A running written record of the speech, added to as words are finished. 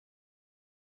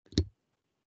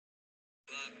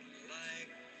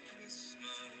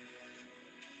Everywhere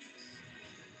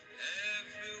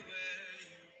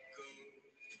you go,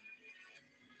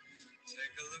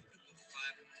 take a look at the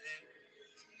five and ten.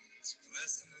 It's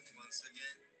glistening once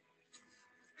again.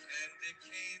 Candy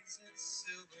canes and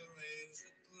silver lanes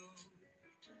that glow.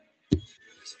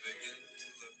 It's beginning to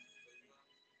look a lot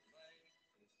like.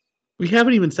 We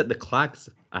haven't even set the clocks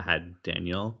ahead,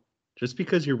 Daniel. Just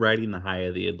because you're riding the high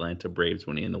of the Atlanta Braves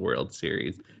winning the World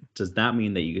Series does not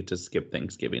mean that you get to skip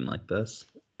Thanksgiving like this.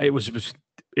 It was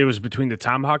between the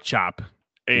Tomahawk Chop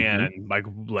Mm-hmm. and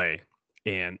Michael Bublé,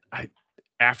 and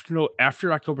after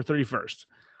October 31st,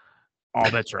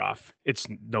 all bets are off. It's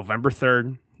November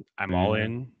 3rd. I'm all Mhm.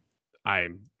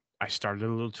 in. I started a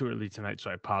little too early tonight, so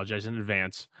I apologize in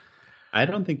advance. I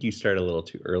don't think you started a little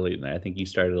too early tonight. I think you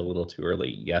started a little too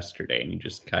early yesterday, and you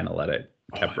just kind of let it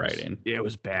kept riding. It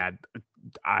was bad.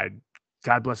 I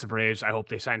God bless the Braves. I hope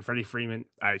they sign Freddie Freeman.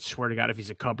 I swear to God, if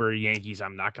he's a Cub or a Yankees,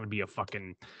 I'm not going to be a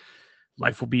fucking.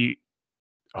 Life will be.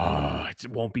 Oh, it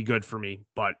won't be good for me.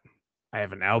 But I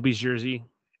have an Albies jersey.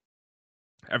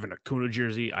 I have an Acuna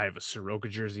jersey. I have a Soroka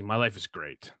jersey. My life is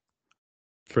great.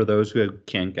 For those who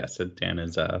can't guess it, Dan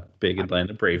is a big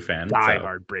Atlanta Brave fan. So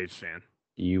Diehard Braves fan.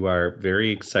 you are very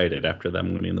excited after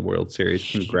them winning the World Series.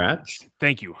 Congrats.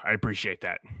 Thank you. I appreciate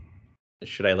that.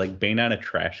 Should I bang on a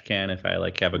trash can if I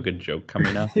have a good joke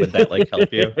coming up? Would that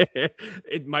help you?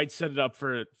 It might set it up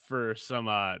for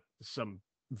some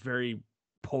very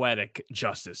poetic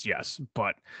justice, yes.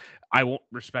 But I won't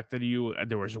respect that you.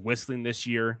 There was whistling this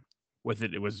year with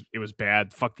it. It was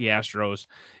bad. Fuck the Astros.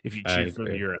 If you I cheer for them,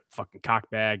 agree. you're a fucking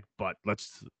cockbag. But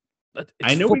it's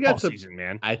I know we football got some. season,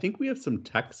 man. I think we have some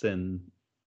Texan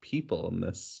people in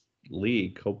this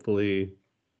league. Hopefully,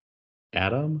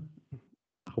 Adam.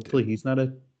 Hopefully, he's not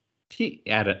a.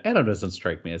 Adam doesn't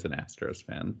strike me as an Astros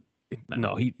fan.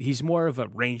 No, he's more of a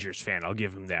Rangers fan. I'll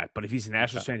give him that. But if he's an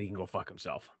Astros fan, he can go fuck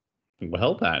himself.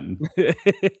 Well then,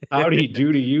 how'd he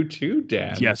do to you too,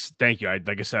 Dan? Yes, thank you.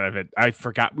 Like I said, I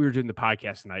forgot we were doing the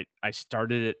podcast tonight. I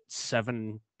started at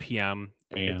 7 p.m.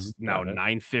 It's now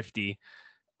 9:50.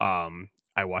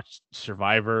 I watched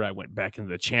Survivor. I went back into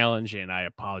the challenge, and I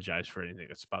apologize for anything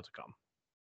that's about to come.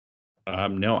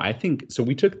 No, I think so.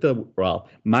 We took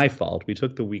my fault. We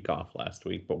took the week off last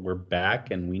week, but we're back,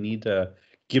 and we need to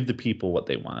give the people what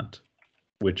they want,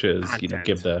 which is Content.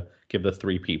 give the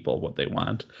three people what they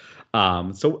want.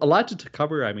 So a lot to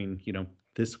cover. I mean,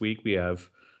 this week we have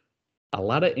a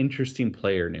lot of interesting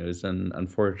player news, and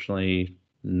unfortunately,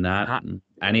 not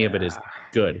any of it is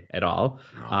good at all.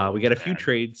 We got a few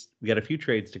trades. We got a few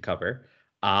trades to cover.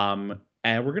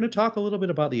 And we're going to talk a little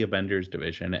bit about the Avengers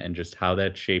division and just how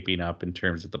that's shaping up in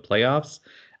terms of the playoffs.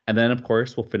 And then, of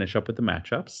course, we'll finish up with the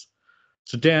matchups.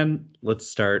 So, Dan, let's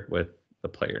start with the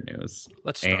player news.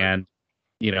 Let's start. And,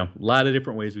 a lot of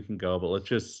different ways we can go, but let's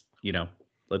just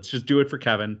do it for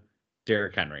Kevin.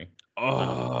 Derrick Henry.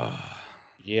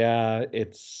 Yeah,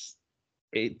 it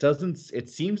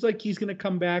seems like he's going to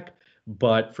come back,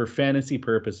 but for fantasy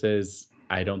purposes,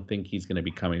 I don't think he's going to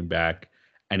be coming back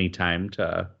anytime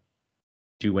to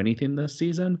do anything this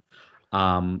season.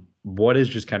 What is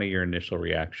just kind of your initial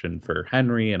reaction for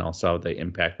Henry and also the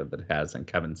impact that it has on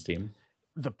Kevin's team?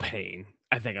 The pain.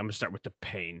 I think I'm going to start with the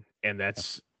pain. And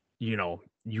that's, you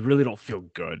really don't feel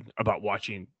good about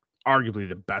watching arguably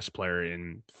the best player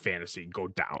in fantasy go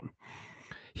down.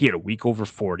 He had a week over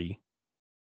 40.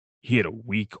 He had a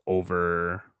week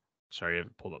over. Sorry, I have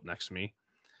it pulled up next to me.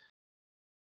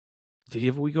 Did he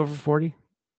have a week over 40?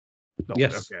 No,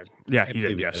 yes. Okay. Yeah, he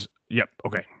did. Yes. Yep.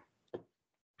 Okay.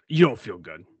 You don't feel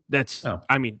good. That's. Oh.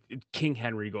 I mean, King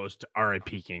Henry goes to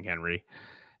R.I.P. King Henry.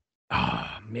 Oh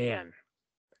man,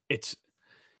 it's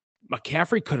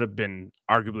McCaffrey could have been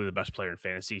arguably the best player in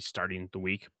fantasy starting the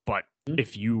week, but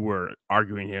if you were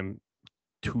arguing him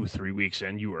 2-3 weeks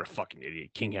in, you were a fucking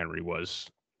idiot. King Henry was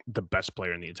the best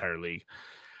player in the entire league.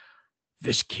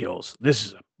 This kills. This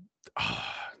is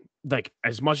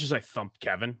as much as I thumped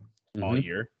Kevin all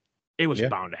year, it was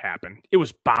bound to happen. It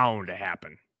was bound to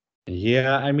happen.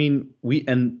 Yeah, I mean,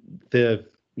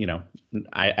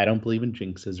 I don't believe in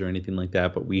jinxes or anything like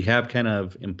that, but we have kind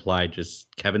of implied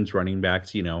just Kevin's running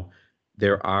backs,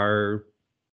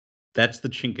 that's the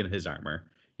chink in his armor.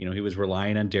 He was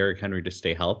relying on Derrick Henry to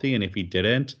stay healthy, and if he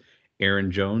didn't, Aaron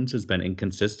Jones has been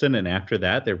inconsistent, and after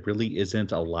that, there really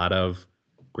isn't a lot of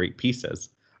great pieces.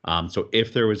 So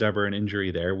if there was ever an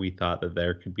injury there, we thought that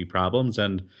there could be problems,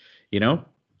 and,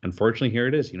 unfortunately, here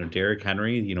it is. Derrick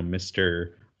Henry,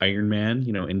 Mr. Iron Man,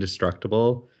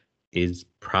 indestructible, is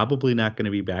probably not going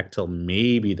to be back till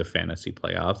maybe the fantasy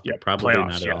playoffs, but probably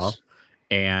not at all.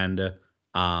 And,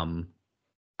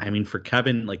 I mean, for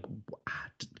Kevin,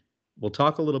 we'll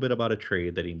talk a little bit about a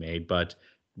trade that he made, but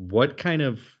what kind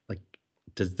of like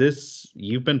does this?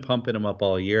 You've been pumping him up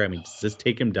all year. I mean, does this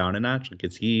take him down a notch? Like,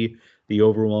 is he the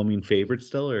overwhelming favorite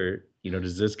still, or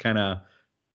does this kind of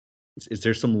is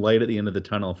there some light at the end of the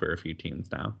tunnel for a few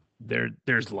teams now?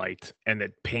 There's light, and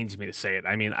it pains me to say it.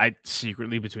 I mean, I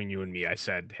secretly, between you and me, I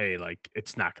said, hey, like,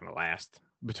 it's not going to last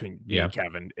between me and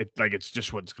Kevin. It's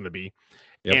just what it's going to be.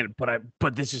 Yep.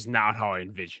 But this is not how I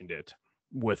envisioned it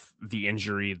with the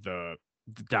injury, the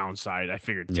downside. I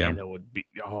figured Tannehill would be,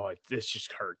 this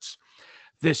just hurts.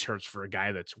 This hurts for a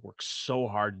guy that's worked so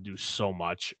hard to do so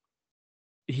much.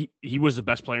 He was the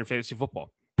best player in fantasy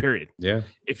football, period. Yeah.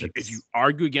 If you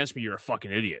argue against me, you're a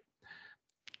fucking idiot.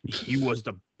 He was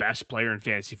the best player in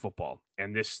fantasy football,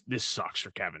 and this sucks for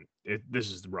Kevin.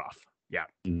 This is rough. Yeah.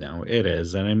 No, it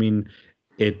is. And I mean,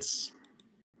 it's,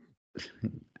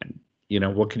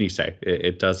 what can you say?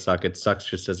 It does suck. It sucks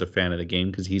just as a fan of the game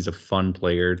because he's a fun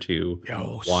player to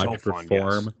watch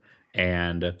perform. Yes.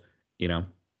 And,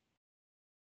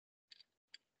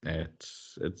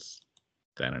 it's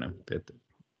I don't know.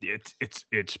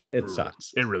 It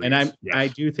sucks. It really and is. I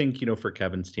do think, for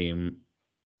Kevin's team,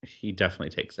 he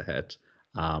definitely takes a hit.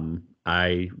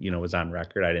 I was on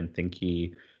record. I didn't think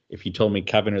if you told me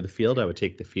Kevin or the field, I would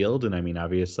take the field. And I mean,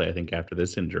 obviously, I think after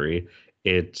this injury,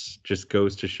 it just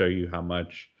goes to show you how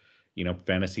much,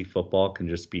 fantasy football can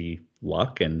just be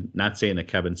luck. And not saying that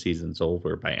Kevin's season's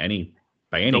over by any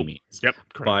means. Yep.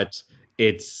 Correct. But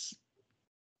it's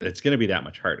going to be that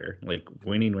much harder. Like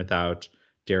winning without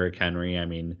Derrick Henry. I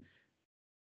mean,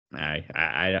 I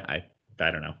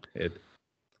don't know it.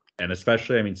 And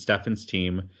especially, I mean, Stefan's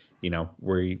team,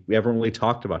 we haven't really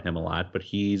talked about him a lot, but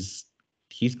he's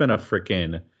been a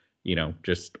freaking,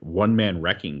 just one-man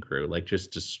wrecking crew, like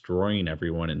just destroying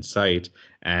everyone in sight.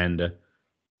 And,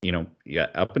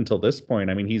 up until this point,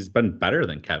 I mean, he's been better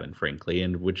than Kevin, frankly,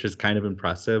 and which is kind of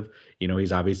impressive.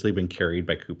 He's obviously been carried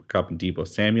by Cooper Kupp and Deebo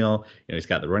Samuel. He's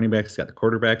got the running backs, he's got the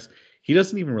quarterbacks. He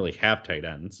doesn't even really have tight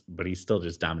ends, but he's still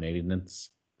just dominating. And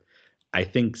I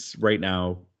think right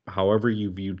now, however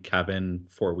you viewed Kevin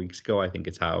 4 weeks ago, I think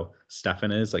it's how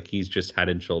Stefan is. Like he's just head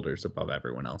and shoulders above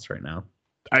everyone else right now.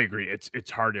 I agree. It's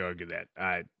hard to argue that.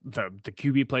 The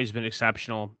QB play has been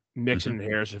exceptional. Mixon and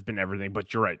Harris have been everything.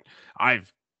 But you're right.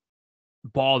 I've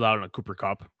balled out on a Cooper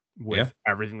Kupp with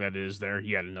everything that is there.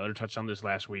 He had another touchdown this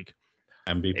last week.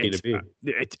 MVP to be.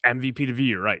 It's MVP to be.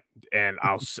 You're right. And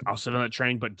I'll sit on that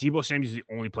train. But Deebo Samuel is the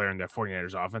only player in that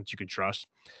 49ers offense you can trust.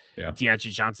 Yeah.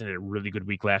 Deontay Johnson had a really good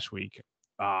week last week.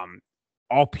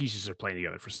 All pieces are playing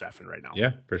together for Stefan right now.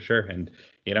 Yeah, for sure. And,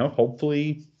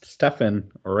 hopefully Stefan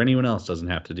or anyone else doesn't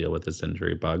have to deal with this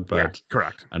injury bug. But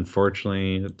correct.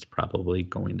 Unfortunately, it's probably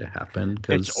going to happen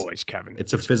because it's always Kevin.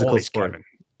 It's a physical sport. Kevin.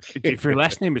 If your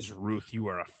last name is Ruth, you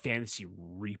are a fantasy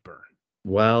reaper.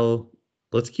 Well,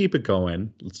 let's keep it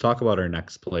going. Let's talk about our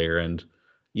next player. And,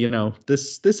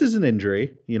 this is an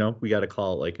injury. We got to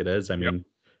call it like it is. I mean,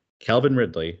 Calvin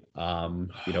Ridley,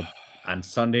 on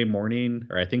Sunday morning,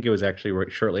 or I think it was actually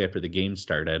shortly after the game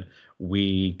started,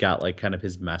 we got like kind of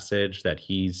his message that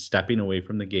he's stepping away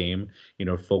from the game,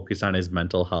 focus on his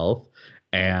mental health.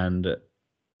 And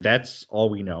that's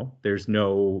all we know. There's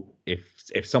no, if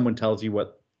someone tells you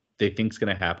what they think is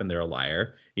going to happen, they're a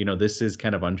liar. This is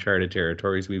kind of uncharted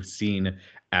territories. We've seen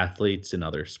athletes in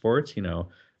other sports,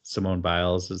 Simone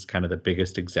Biles is kind of the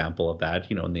biggest example of that,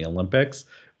 in the Olympics.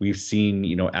 We've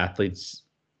seen, athletes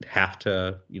have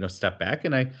to, step back.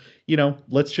 And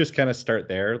let's just kind of start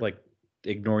there, like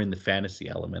ignoring the fantasy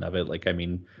element of it. Like, I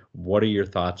mean, what are your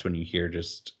thoughts when you hear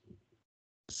just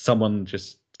someone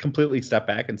just completely step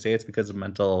back and say it's because of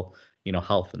mental,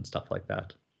 health and stuff like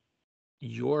that?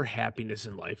 Your happiness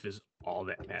in life is all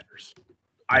that matters.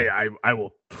 I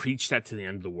will preach that to the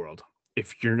end of the world.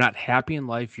 If you're not happy in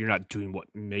life, you're not doing what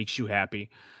makes you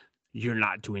happy, you're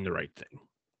not doing the right thing.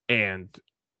 And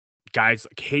guys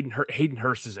like Hayden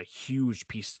Hurst is a huge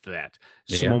piece to that.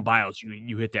 Simone Biles,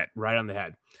 you hit that right on the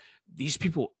head. These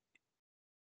people,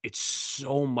 it's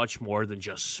so much more than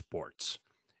just sports,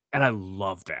 and I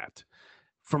love that.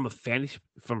 From a fantasy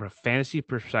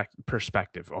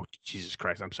perspective. Oh, Jesus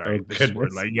Christ! I'm sorry.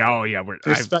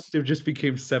 Perspective just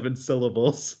became 7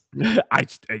 syllables. I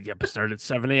started at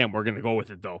 7 a.m. We're gonna go with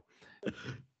it though.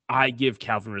 I give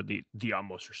Calvin Ridley the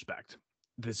utmost respect.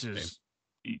 This is.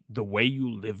 The way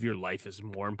you live your life is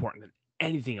more important than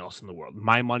anything else in the world.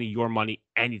 My money, your money,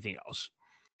 anything else.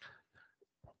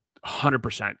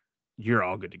 100%, you're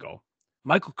all good to go.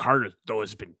 Michael Carter, though,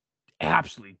 has been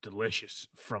absolutely delicious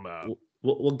from a...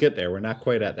 We'll get there. We're not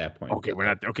quite at that point. Okay, we're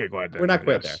not... Okay, go ahead. We're not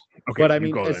quite there. Okay, but I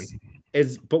mean,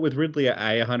 but with Ridley,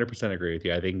 I 100% agree with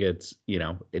you. I think it's,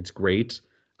 it's great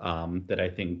that I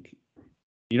think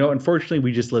Unfortunately,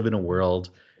 we just live in a world,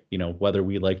 whether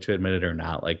we like to admit it or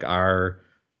not, like the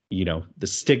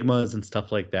stigmas and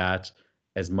stuff like that,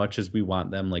 as much as we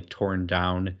want them like torn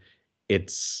down,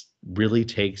 it's really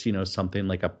takes, something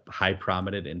like a high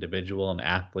prominent individual, an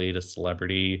athlete, a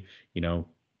celebrity, you know,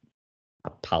 a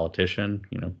politician,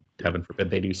 heaven forbid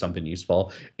they do something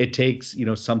useful. It takes,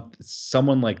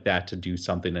 someone like that to do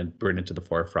something and bring it to the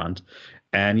forefront.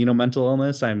 And, mental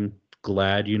illness, I'm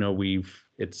glad,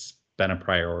 it's been a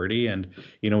priority. And,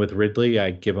 with Ridley,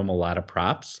 I give him a lot of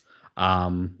props.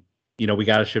 We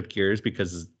got to shift gears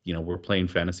because, we're playing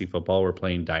fantasy football, we're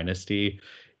playing Dynasty.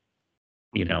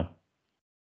 You know,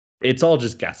 it's all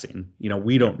just guessing.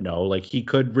 We don't know. Like he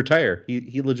could retire.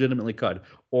 He legitimately could.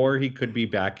 Or he could be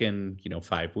back in,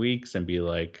 5 weeks and be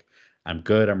like, I'm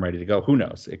good, I'm ready to go. Who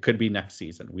knows? It could be next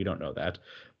season. We don't know that.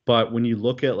 But when you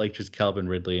look at like just Calvin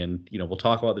Ridley and we'll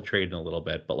talk about the trade in a little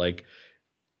bit, but like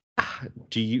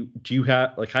do you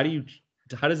have like how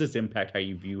does this impact how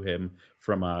you view him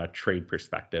from a trade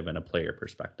perspective and a player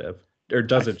perspective? Or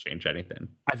does it change anything?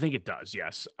 I think it does,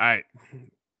 yes.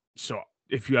 So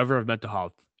if you ever have mental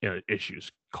health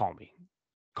issues, call me.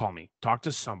 Talk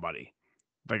to somebody.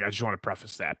 Like I just want to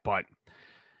preface that, but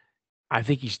I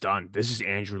think he's done. This is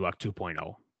Andrew Luck 2.0.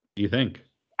 Do you think?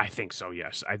 I think so,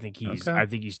 yes. I think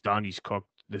he's done. He's cooked.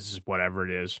 This is whatever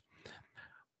it is.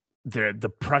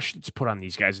 The pressure that's put on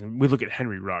these guys, and we look at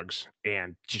Henry Ruggs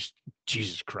and just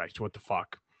Jesus Christ, what the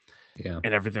fuck? Yeah.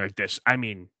 And everything like this. I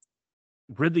mean,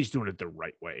 Ridley's doing it the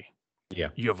right way. Yeah.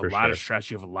 You have a lot of stress.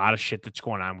 You have a lot of shit that's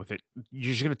going on with it.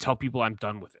 You're just gonna tell people I'm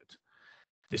done with it.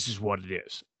 This is what it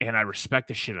is, and I respect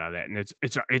the shit out of that. And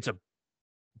it's a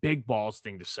big balls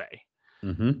thing to say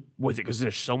with it because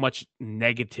there's so much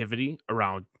negativity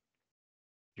around.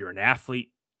 You're an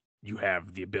athlete. You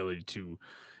have the ability to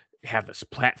have this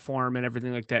platform and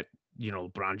everything like that.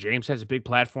 LeBron James has a big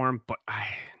platform, but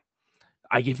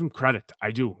I give him credit.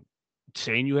 I do.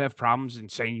 Saying you have problems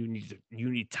and saying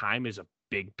you need time is a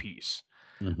big piece.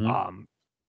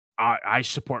 I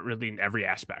support Ridley in every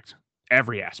aspect.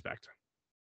 Every aspect.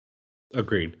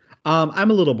 Agreed. I'm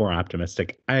a little more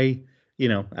optimistic. I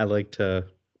like to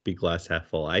be glass half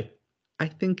full. I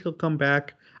think he'll come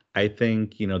back. I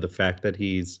think, the fact that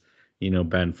he's,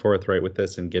 been forthright with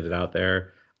this and get it out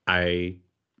there, I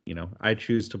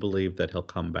choose to believe that he'll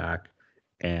come back,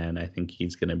 and I think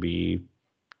he's going to be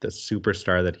the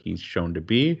superstar that he's shown to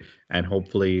be, and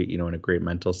hopefully, in a great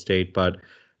mental state. But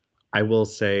I will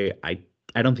say, I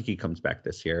don't think he comes back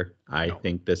this year. I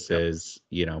think this is,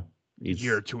 he's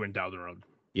year or two and down the road.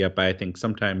 Yep, I think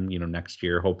sometime, next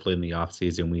year, hopefully in the off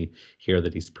season, we hear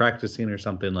that he's practicing or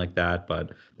something like that.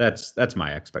 But that's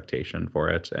my expectation for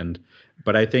it.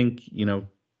 But I think,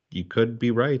 you could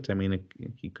be right. I mean,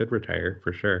 he could retire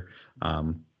for sure.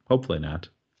 Hopefully not.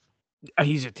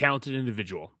 He's a talented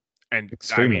individual, and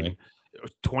extremely. I mean,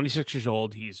 26 years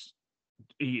old. He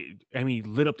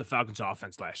lit up the Falcons'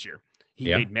 offense last year. He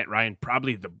made Matt Ryan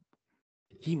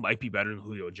he might be better than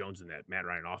Julio Jones in that Matt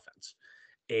Ryan offense.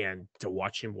 And to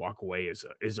watch him walk away is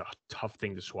a tough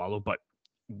thing to swallow. But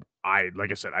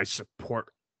like I said, I support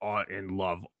and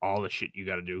love all the shit you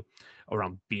got to do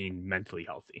around being mentally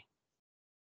healthy.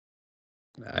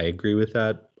 I agree with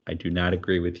that. I do not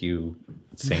agree with you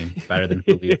saying better than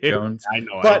Julio Jones. I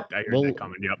know, but I heard that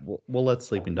coming. Yep. We'll let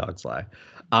sleeping dogs lie.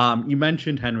 You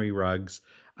mentioned Henry Ruggs.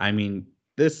 I mean,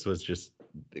 this was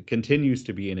it continues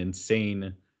to be an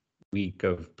insane week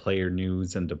of player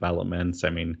news and developments. I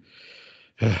mean,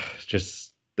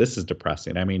 this is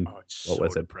depressing. I mean, what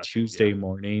was it? Tuesday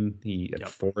morning, at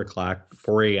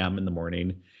 4 a.m. in the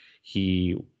morning,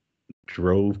 he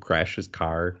crashed his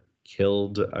car,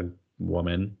 killed a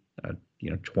woman,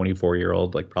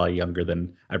 24-year-old, like probably younger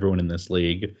than everyone in this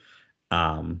league.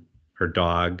 Her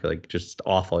dog, like just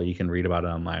awful. You can read about it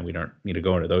online. We don't need to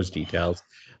go into those details.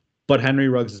 But Henry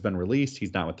Ruggs has been released.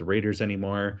 He's not with the Raiders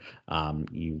anymore.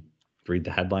 You read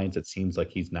the headlines, it seems like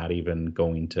he's not even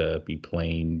going to be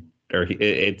playing, or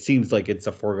it seems like it's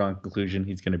a foregone conclusion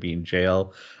he's going to be in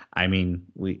jail. I mean,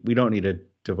 we don't need to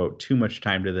devote too much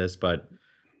time to this, but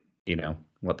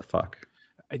what the fuck?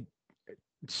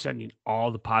 Sending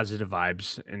all the positive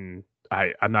vibes, and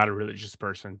I'm not a religious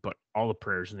person, but all the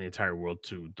prayers in the entire world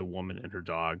to the woman and her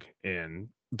dog and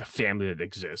the family that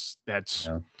exists. That's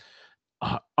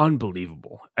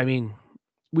unbelievable. I mean,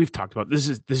 we've talked about this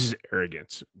is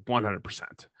arrogance, 100%.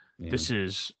 This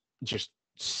is just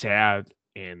sad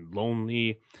and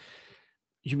lonely.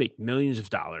 You make millions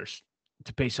of dollars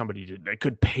to pay somebody that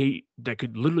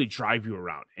could literally drive you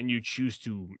around, and you choose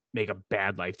to make a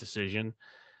bad life decision.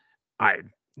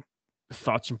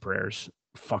 Thoughts and prayers.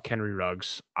 Fuck Henry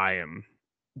Ruggs. I am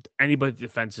anybody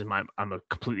defense him, I'm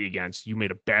completely against. You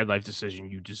made a bad life decision.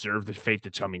 You deserve the fate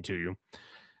that's coming to you.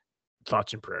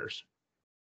 Thoughts and prayers.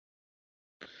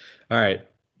 All right.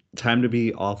 Time to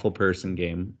be awful person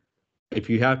game. If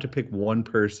you have to pick one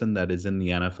person that is in the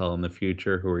NFL in the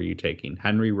future, who are you taking?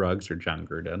 Henry Ruggs or John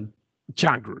Gruden?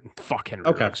 John Gruden. Fuck Henry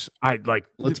Okay. Ruggs. I like.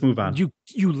 Let's move on. You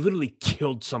literally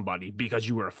killed somebody because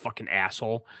you were a fucking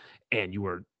asshole, and you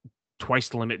were twice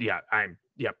the limit. Yeah,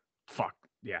 Yep. Fuck.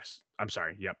 Yes. I'm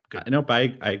sorry. Yep. Good. Nope.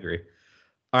 I agree.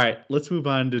 All right. Let's move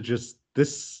on to just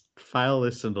this. File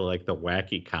this into like the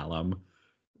wacky column.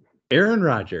 Aaron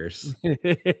Rodgers.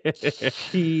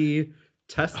 He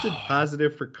tested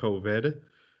positive for COVID.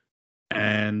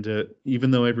 And even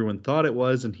though everyone thought it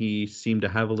was, and he seemed to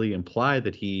heavily imply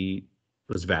that he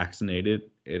was vaccinated,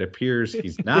 it appears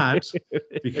he's not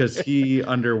because he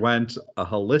underwent a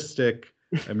holistic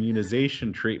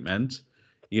immunization treatment.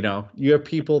 You know, you have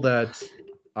people that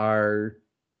are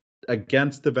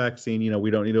against the vaccine. You know,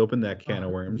 we don't need to open that can of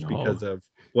worms because of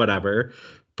whatever.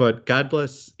 But God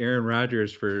bless Aaron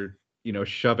Rodgers for, you know,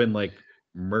 shoving like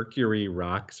mercury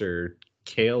rocks or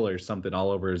kale or something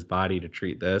all over his body to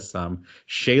treat this.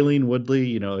 Shailene Woodley,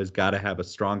 you know, has got to have a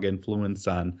strong influence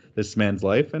on this man's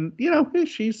life. And, you know,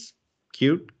 she's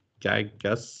cute. I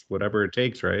guess whatever it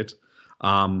takes, right?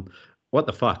 What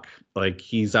the fuck? Like,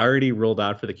 he's already rolled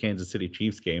out for the Kansas City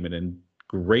Chiefs game, and in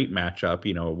great matchup.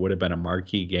 You know, it would have been a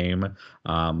marquee game.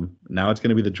 Now it's going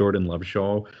to be the Jordan Love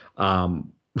show.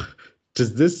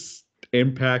 Does this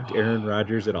impact Aaron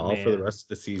Rodgers at all for the rest of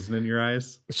the season in your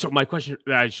eyes? So my question,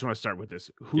 I just want to start with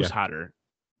this. Who's hotter,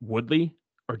 Woodley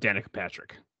or Danica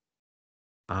Patrick?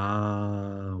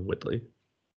 Woodley.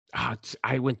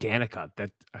 I went Danica.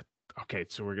 Okay,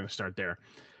 so we're going to start there.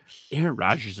 Aaron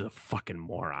Rodgers is a fucking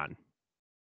moron.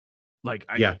 Like,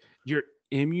 your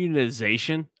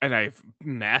immunization, and I have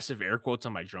massive air quotes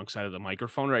on my drunk side of the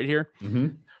microphone right here. Mm-hmm.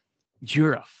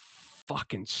 You're a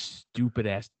fucking stupid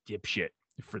ass dipshit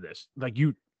for this. Like,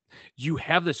 you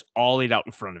have this all laid out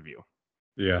in front of you.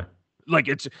 Yeah.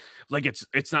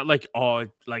 It's not like,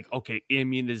 okay,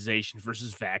 immunization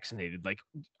versus vaccinated. Like,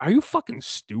 are you fucking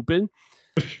stupid?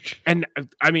 And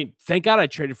I mean, thank God I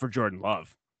traded for Jordan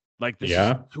Love. Like, this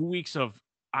is 2 weeks of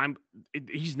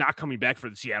he's not coming back for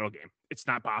the Seattle game. It's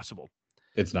not possible.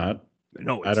 It's not?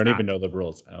 No, I don't even know the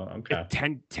rules. Oh, okay.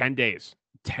 10 days.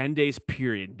 10 days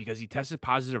period, because he tested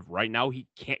positive right now. He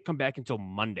can't come back until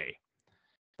Monday.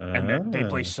 And then they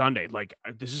play Sunday. Like,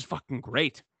 this is fucking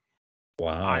great.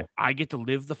 Wow. I get to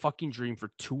live the fucking dream for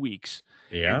 2 weeks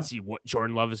and see what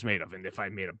Jordan Love is made of. And if I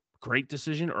made a great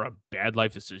decision or a bad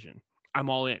life decision, I'm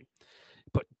all in.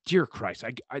 But dear Christ,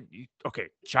 okay,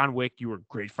 John Wick, you were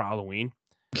great for Halloween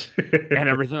and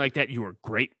everything like that. You were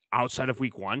great outside of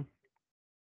week 1.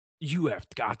 You have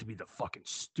got to be the fucking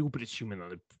stupidest human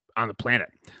on the planet.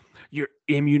 Your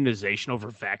immunization over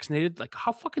vaccinated, like,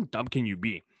 how fucking dumb can you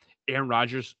be? Aaron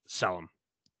Rodgers, sell him.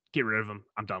 Get rid of him.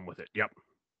 I'm done with it. Yep.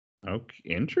 Okay,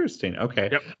 interesting. Okay.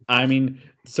 Yep. I mean,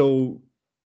 so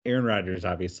Aaron Rodgers,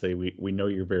 obviously, we know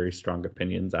your very strong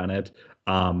opinions on it.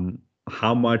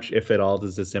 How much, if at all,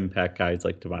 does this impact guys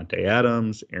like Davante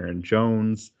Adams, Aaron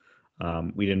Jones?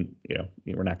 We're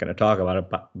not going to talk about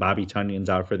it. Bobby Tunyon's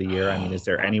out for the year. I mean, is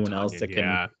there anyone else that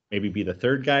can maybe be the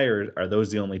third guy, or are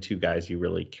those the only 2 guys you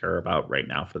really care about right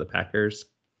now for the Packers?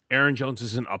 Aaron Jones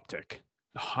is an uptick,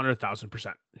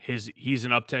 100,000%. He's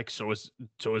an uptick. So is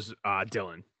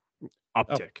Dylan,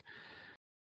 uptick.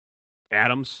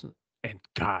 Adams, and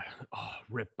God,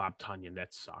 rip Bob Tunyon.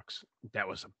 That sucks. That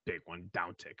was a big one,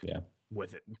 downtick. Yeah.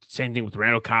 With it, same thing with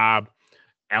Randall Cobb,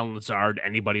 Alan Lazard,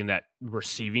 anybody in that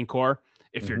receiving core.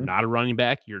 If you're not a running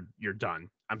back, you're done.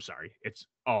 I'm sorry. It's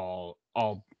all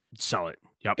sell it.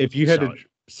 Yep. If you had to,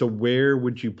 so where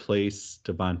would you place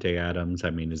Davante Adams?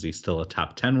 I mean, is he still a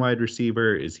top 10 wide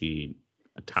receiver? Is he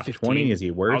a top 15. 20? Is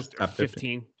he worse? Top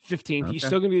 15. 15. Okay. He's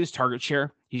still going to be this target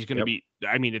share. He's going to be,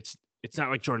 I mean, it's not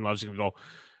like Jordan Love's going to go,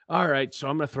 all right, so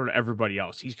I'm going to throw to everybody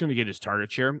else. He's going to get his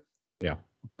target share. Yeah.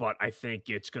 But I think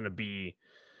it's going to be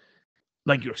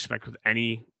like you expect with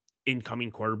any incoming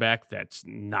quarterback that's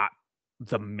not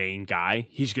the main guy.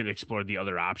 He's going to explore the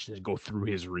other options, go through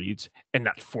his reads, and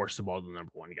not force the ball to the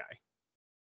number 1 guy.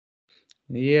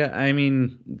 Yeah, I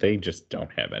mean, they just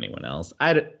don't have anyone else.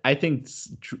 I think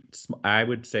I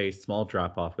would say small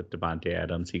drop off with Davante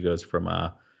Adams. He goes from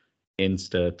a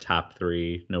insta top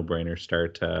 3 no-brainer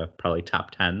start to probably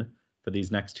top 10 for these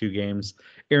next 2 games.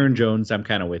 Aaron Jones, I'm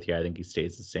kind of with you. I think he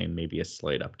stays the same, maybe a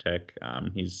slight uptick.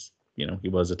 He's, he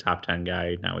was a top 10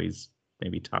 guy. Now he's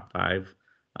maybe top 5.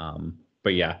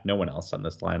 But yeah, no one else on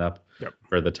this lineup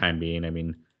for the time being. I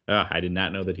mean, I did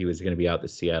not know that he was going to be out the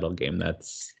Seattle game.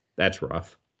 That's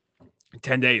rough.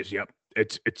 10 days. Yep.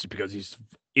 It's because he's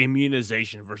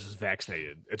immunization versus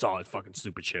vaccinated. It's all that fucking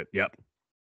stupid shit. Yep.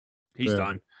 He's Yeah.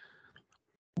 done.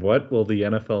 What will the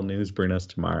NFL news bring us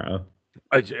tomorrow?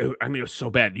 I mean, it was so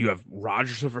bad. You have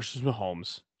Rodgers versus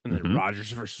Mahomes, and then Mhm.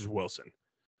 Rodgers versus Wilson,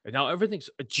 and now everything's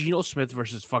Geno Smith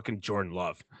versus fucking Jordan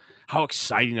Love. How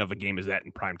exciting of a game is that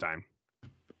in prime time?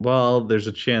 Well, there's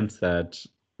a chance that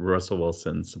Russell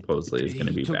Wilson supposedly is going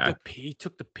to be back. He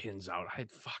took the pins out.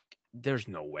 Fuck. There's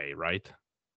no way, right?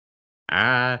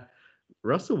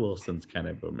 Russell Wilson's kind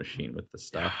of a machine with the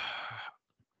stuff.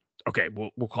 Okay,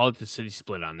 we'll call it the city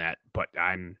split on that, but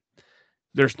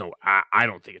there's no. I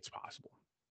don't think it's possible.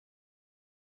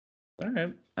 All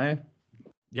right,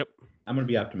 Yep. I'm going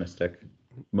to be optimistic,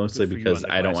 mostly because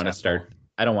I don't want to start.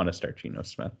 I don't want to start Geno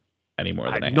Smith any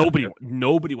more than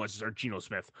nobody wants to start Geno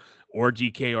Smith or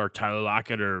DK or Tyler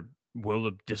Lockett or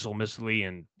Will Disselmisley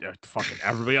and fucking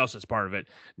everybody else that's part of it.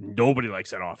 Nobody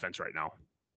likes that offense right now.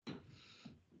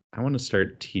 I want to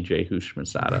start TJ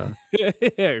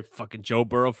Houshmandzadeh. Fucking Joe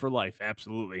Burrow for life,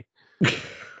 absolutely.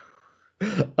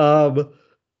 All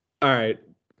right.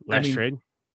 Last trade?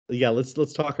 Yeah, let's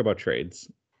talk about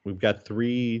trades. We've got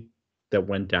 3 that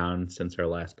went down since our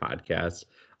last podcast.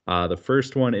 The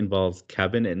first one involves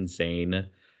Kevin and Zane,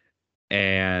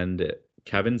 and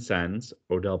Kevin sends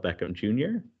Odell Beckham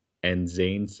Jr. and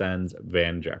Zane sends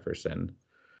Van Jefferson.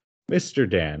 Mr.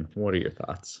 Dan, what are your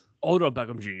thoughts? Odell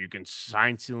Beckham Jr., you can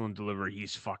sign, seal, and deliver.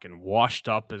 He's fucking washed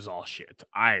up as all shit.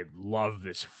 I love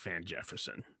this Van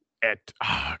Jefferson.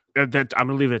 I'm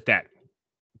gonna leave it at that.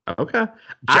 Okay.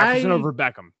 Jefferson over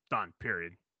Beckham. Done.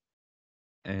 Period.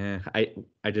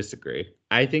 I disagree.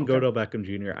 I think Odell Beckham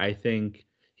Jr., I think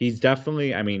he's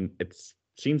definitely, I mean, it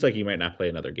seems like he might not play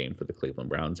another game for the Cleveland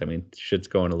Browns. I mean, shit's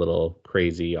going a little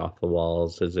crazy off the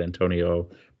walls as Antonio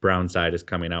Brown side is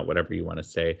coming out, whatever you want to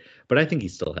say. But I think he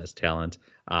still has talent.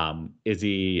 Is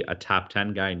he a top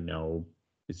 10 guy? No.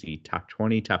 Is he top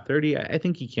 20, top 30? I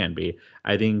think he can be.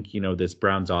 I think, this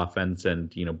Browns offense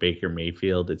and, Baker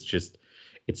Mayfield,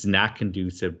 it's not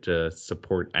conducive to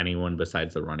support anyone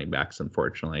besides the running backs,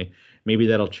 unfortunately. Maybe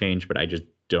that'll change, but I just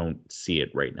don't see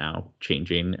it right now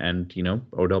changing. And,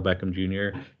 Odell Beckham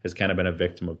Jr. has kind of been a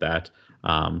victim of that.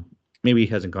 Maybe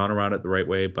he hasn't gone around it the right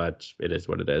way, but it is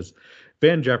what it is.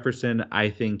 Van Jefferson,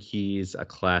 I think he's a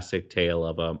classic tale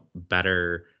of a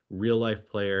better real-life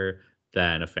player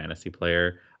than a fantasy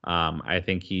player. I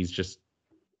think he's just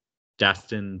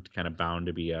destined, kind of bound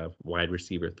to be a wide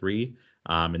receiver 3.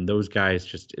 And those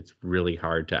guys, it's really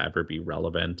hard to ever be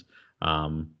relevant.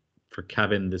 For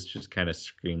Kevin, this just kind of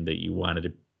screamed that you wanted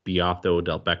to be off the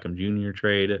Odell Beckham Jr.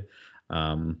 trade.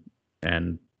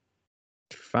 And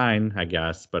fine, I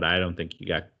guess, but I don't think you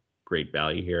got great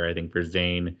value here. I think for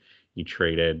Zane, you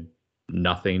traded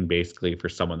nothing basically for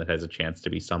someone that has a chance to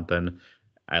be something.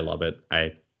 I love it.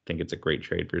 I think it's a great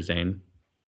trade for Zane.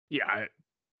 Yeah,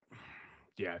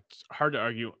 it's hard to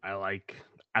argue. I like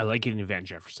getting Van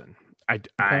Jefferson. I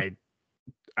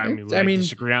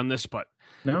disagree on this, but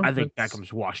no, I think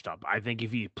Beckham's washed up. I think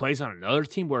if he plays on another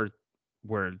team, we're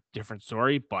different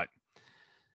story, but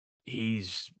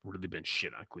he's really been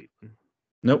shit on Cleveland.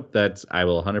 Nope, I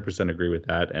will 100% agree with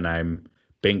that, and I'm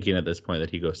banking at this point that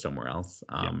he goes somewhere else.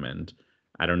 And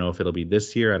I don't know if it'll be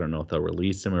this year. I don't know if they'll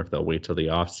release him or if they'll wait till the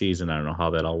offseason. I don't know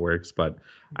how that all works, but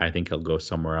I think he'll go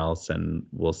somewhere else, and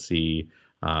we'll see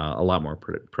a lot more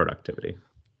productivity.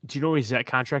 Do you know he's at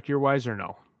contract year-wise or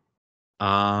no?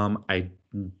 I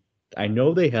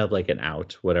know they have like an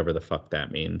out, whatever the fuck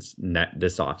that means,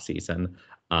 this offseason.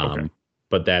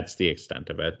 But that's the extent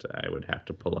of it. I would have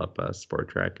to pull up a Sport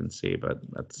Track and see, but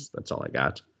that's all I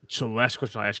got. So the last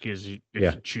question I'll ask you is if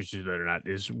you choose to do that or not,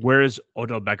 is where is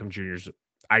Odell Beckham Jr.'s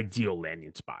ideal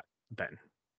landing spot then?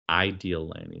 Ideal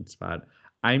landing spot.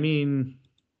 I mean,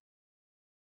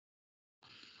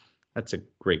 that's a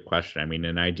great question. I mean,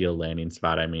 an ideal landing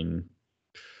spot, I mean,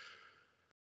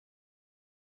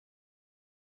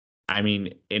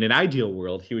 in an ideal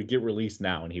world, he would get released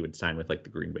now and he would sign with like the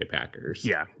Green Bay Packers.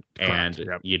 Yeah. And,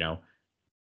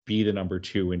 be the number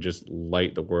 2 and just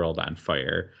light the world on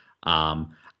fire.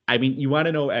 I mean, you want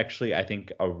to know, actually, I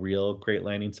think a real great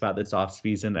landing spot this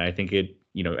offseason, and I think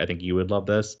I think you would love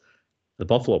this, the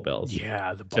Buffalo Bills.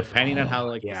 Yeah. Depending on how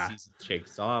the season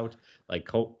shakes out,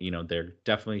 they're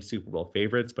definitely Super Bowl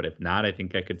favorites, but if not, I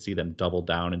think I could see them double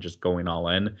down and just going all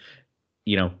in.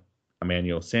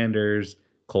 Emmanuel Sanders,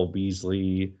 Cole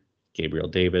Beasley, Gabriel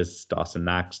Davis, Dawson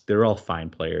Knox, they're all fine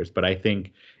players. But I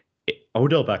think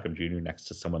Odell Beckham Jr. next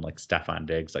to someone like Stephon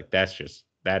Diggs, like that's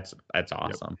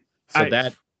awesome. Yep.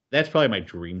 So that's probably my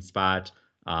dream spot.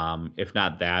 If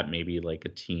not that, maybe like a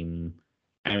team.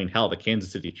 I mean, hell, the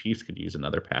Kansas City Chiefs could use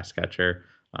another pass catcher.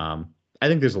 I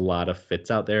think there's a lot of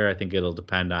fits out there. I think it'll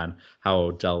depend on how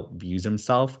Odell views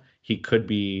himself. He could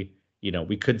be,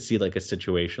 we could see like a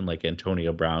situation like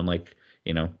Antonio Brown, like,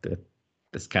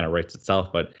 this kind of writes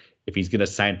itself. But if he's going to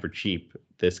sign for cheap,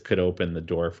 this could open the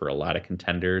door for a lot of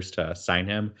contenders to sign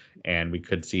him, and we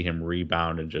could see him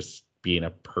rebound and just being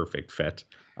a perfect fit.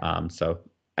 So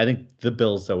I think the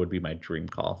Bills, though, would be my dream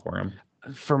call for him.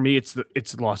 For me, it's the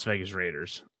Las Vegas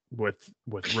Raiders with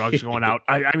Ruggs going out.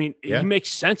 I mean, he makes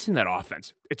sense in that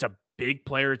offense. It's a big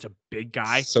player. It's a big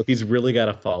guy. So he's really got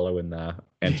to follow in the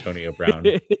Antonio Brown.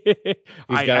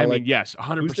 I mean, yes,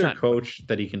 100%. Who's their coach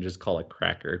that he can just call a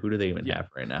cracker? Who do they even have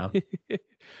right now?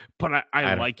 But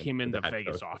I like him in the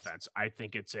Vegas offense. I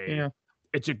think it's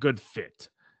a good fit.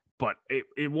 But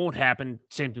it won't happen.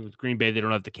 Same thing with Green Bay. They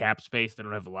don't have the cap space. They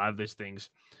don't have a lot of these things.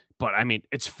 But I mean,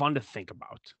 it's fun to think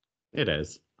about. It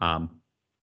is.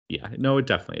 Yeah, no, it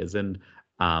definitely is. And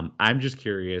I'm just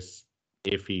curious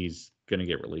if he's going to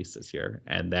get released this year.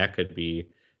 And that could be,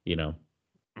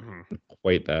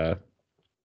 quite the,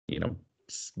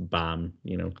 bomb,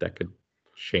 that could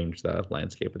change the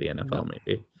landscape of the NFL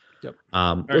maybe. Yep.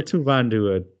 Let's move on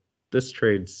to this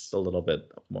trade's a little bit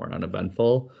more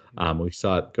uneventful. We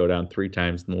saw it go down 3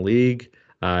 times in the league.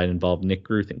 It involved Nick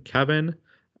Ruth and Kevin.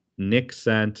 Nick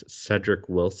sent Cedric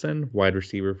Wilson, wide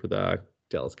receiver for the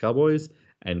Dallas Cowboys,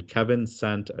 and Kevin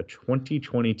sent a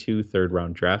 2022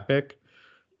 third-round draft pick.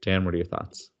 Dan, what are your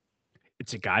thoughts?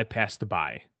 It's a guy past the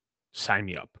buy. Sign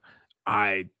me up.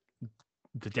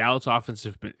 The Dallas offense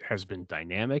has been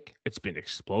dynamic. It's been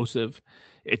explosive.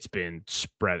 It's been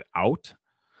spread out.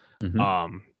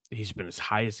 Mm-hmm. He's been as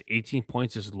high as 18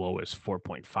 points, as low as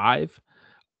 4.5.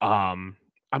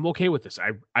 I'm okay with this.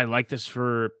 I like this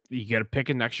for you get a pick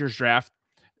in next year's draft.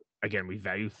 Again, we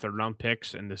value third round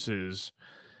picks, and this is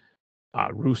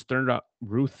Ruth's third round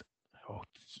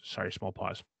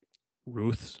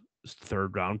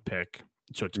pick.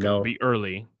 So it's going to be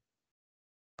early.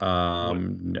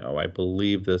 No, I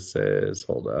believe this is.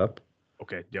 Hold up.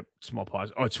 Okay. Yep. Small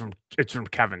pause. Oh, it's from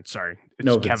Kevin. Sorry.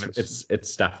 It's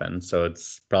Stefan. So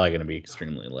it's probably going to be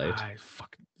extremely late.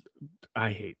 I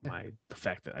hate the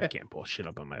fact that I can't pull shit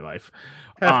up in my life.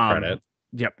 Half credit.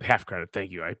 Yep, half credit.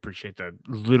 Thank you. I appreciate the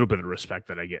little bit of respect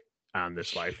that I get on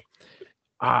this life.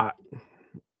 I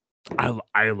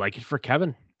like it for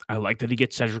Kevin. I like that he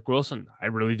gets Cedric Wilson. I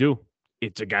really do.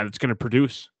 It's a guy that's going to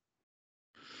produce.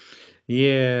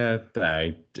 Yeah,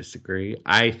 I disagree.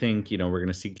 I think, we're going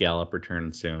to see Gallup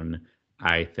return soon.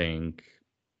 I think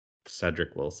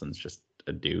Cedric Wilson's just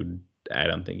a dude. I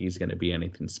don't think he's going to be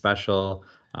anything special.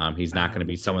 He's not going to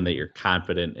be someone that you're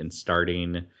confident in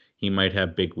starting. He might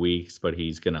have big weeks, but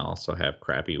he's going to also have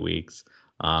crappy weeks.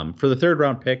 For the third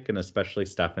round pick, and especially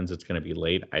Stephens, it's going to be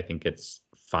late. I think it's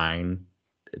fine.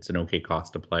 It's an okay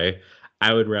cost to play.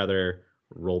 I would rather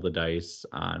roll the dice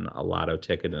on a lotto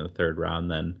ticket in the third round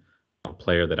than a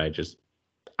player that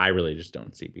I really just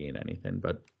don't see being anything.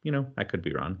 But, I could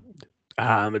be wrong.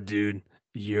 I'm a dude.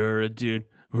 You're a dude.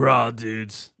 We're all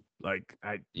dudes. Like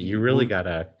you really got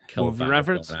a movie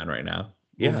reference going on right now.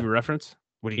 Movie reference?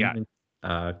 What do you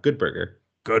got? Good Burger.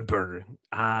 Good Burger.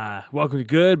 Welcome to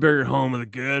Good Burger, home of the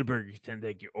Good Burger. You can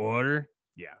take your order.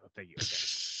 Yeah, thank you.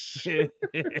 Okay.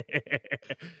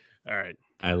 All right.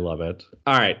 I love it.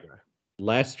 All right.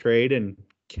 Last trade, and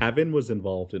Kevin was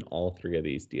involved in all 3 of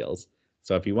these deals.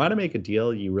 So if you want to make a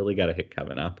deal, you really got to hit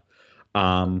Kevin up.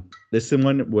 This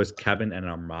one was Kevin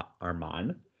and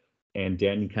Armand. And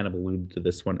Dan, you kind of alluded to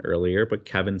this one earlier, but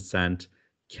Kevin sent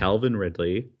Calvin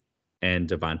Ridley and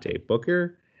Devontae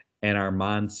Booker, and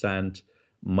Armand sent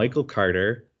Michael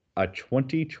Carter, a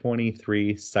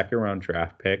 2023 second-round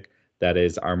draft pick that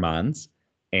is Armand's,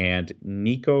 and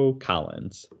Nico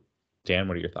Collins. Dan,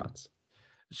 what are your thoughts?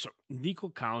 So Nico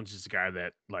Collins is the guy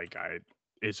that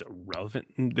is relevant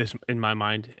in my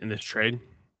mind in this trade.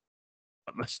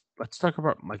 But let's talk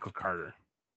about Michael Carter.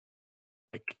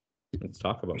 Let's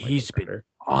talk about He's been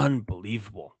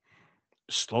unbelievable.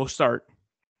 Slow start.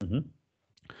 Mm-hmm.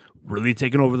 Really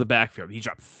taking over the backfield. He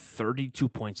dropped 32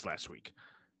 points last week.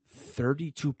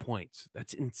 32 points.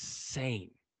 That's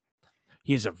insane.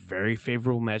 He has a very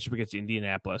favorable matchup against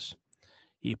Indianapolis.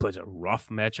 He plays a rough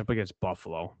matchup against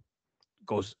Buffalo.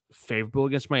 Goes favorable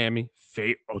against Miami.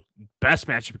 Best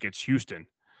matchup against Houston.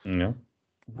 Yeah.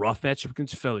 Rough matchup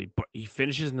against Philly. But he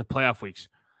finishes in the playoff weeks.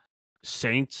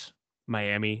 Saints,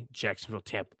 Miami, Jacksonville,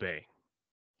 Tampa Bay.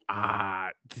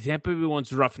 The Tampa Bay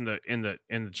one's rough in the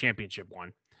championship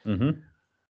one. Mm-hmm.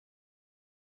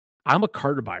 I'm a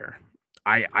Carter buyer.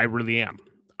 I really am.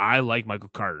 I like Michael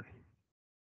Carter.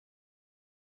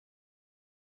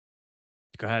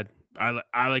 Go ahead.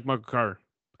 I like Michael Carter.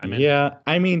 Yeah,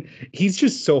 I mean, he's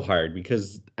just so hard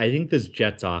because I think this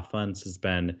Jets offense has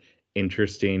been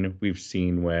interesting. We've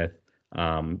seen with,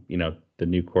 the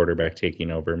new quarterback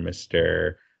taking over,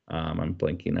 Mr. I'm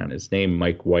blanking on his name,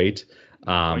 Mike White.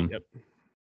 Yep.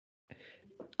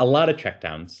 A lot of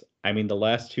checkdowns. I mean, the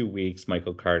last 2 weeks,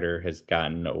 Michael Carter has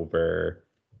gotten over,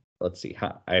 let's see,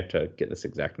 I have to get this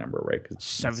exact number right because it's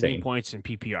 17 insane. points in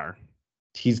PPR.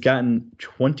 He's gotten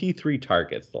 23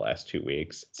 targets the last 2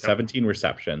 weeks, 17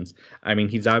 receptions. I mean,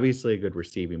 he's obviously a good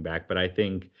receiving back, but I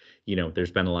think,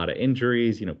 there's been a lot of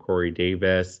injuries, Corey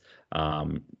Davis,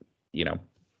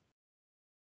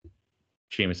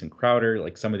 Jamison Crowder,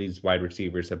 like some of these wide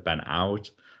receivers have been out.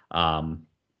 I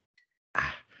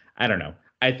don't know.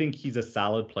 I think he's a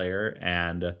solid player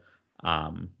and,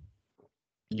 a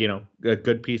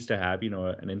good piece to have,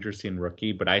 an interesting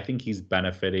rookie, but I think he's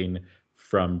benefiting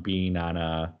from being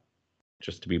on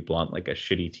just to be blunt, like a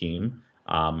shitty team,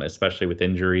 especially with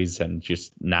injuries and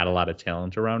just not a lot of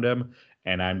talent around him.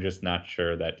 And I'm just not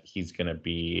sure that he's going to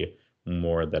be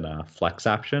more than a flex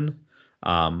option.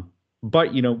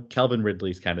 But, Calvin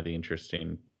Ridley's kind of the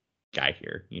interesting guy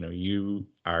here. You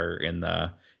are in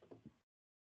the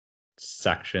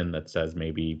section that says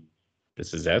maybe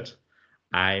this is it.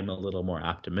 I'm a little more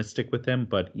optimistic with him,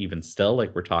 but even still,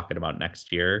 like we're talking about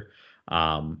next year,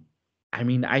 I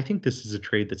mean, I think this is a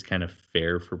trade that's kind of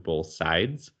fair for both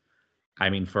sides. I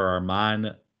mean, for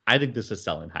Armand, I think this is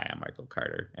selling high on Michael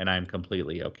Carter, and I'm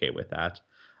completely okay with that.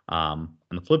 On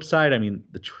the flip side, I mean,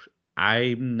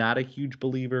 I'm not a huge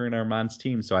believer in Armand's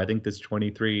team, so I think this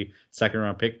 23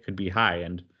 second-round pick could be high,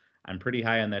 and I'm pretty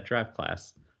high on that draft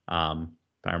class.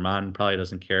 Armand probably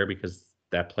doesn't care because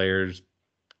that player's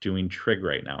doing trig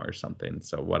right now or something,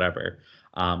 so whatever.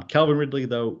 Calvin Ridley,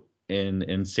 though,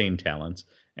 insane talent.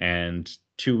 And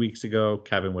 2 weeks ago,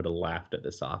 Kevin would have laughed at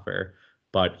this offer,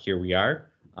 but here we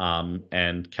are.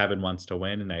 And Kevin wants to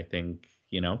win, and I think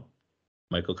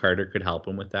Michael Carter could help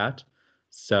him with that.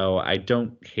 So I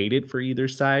don't hate it for either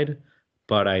side,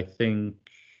 but I think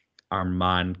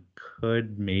Armand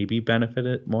could maybe benefit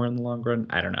it more in the long run.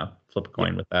 I don't know. Flip a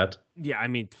coin with that. Yeah, I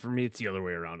mean, for me, it's the other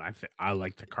way around. I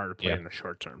like the Carter play in the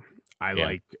short term.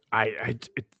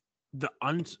 The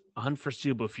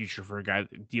unforeseeable future for a guy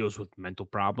that deals with mental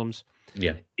problems.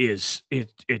 Yeah, it's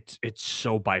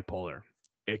so bipolar.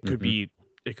 It could be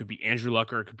Andrew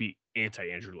Luck or it could be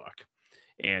anti Andrew Luck.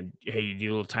 And hey, you need a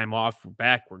little time off. We're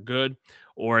back. We're good.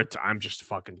 Or I'm just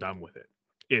fucking done with it.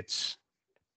 It's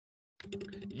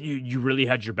you really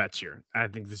had your bets here. I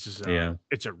think this is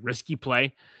it's a risky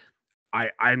play.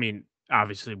 I mean,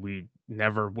 obviously, we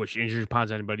never wish injury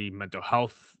upon anybody. Mental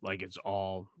health, like it's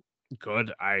all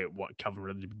good. I want Calvin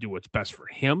Ridley to do what's best for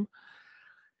him.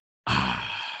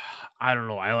 I don't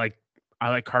know. I like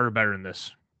Carter better in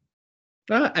this.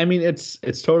 I mean, it's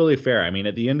totally fair. I mean,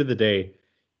 at the end of the day,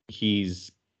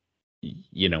 he's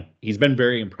been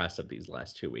very impressive these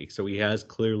last 2 weeks. So he has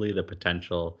clearly the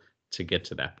potential to get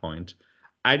to that point.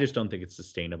 I just don't think it's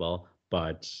sustainable.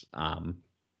 But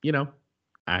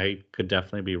I could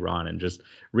definitely be wrong. And just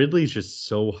Ridley's just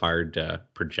so hard to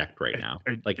project right now.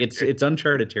 Like it's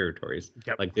uncharted territories.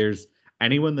 Yep. Like there's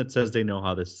anyone that says they know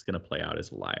how this is going to play out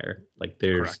is a liar. Like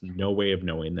there's no way of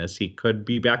knowing this. He could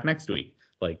be back next week.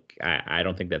 Like I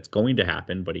don't think that's going to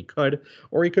happen, but he could,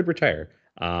 or he could retire.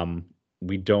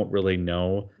 We don't really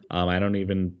know. I don't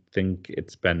even think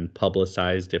it's been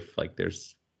publicized if like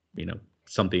there's,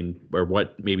 something or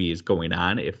what maybe is going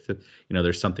on. If,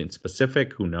 there's something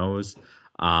specific, who knows?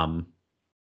 But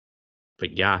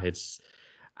yeah,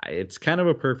 it's kind of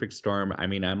a perfect storm. I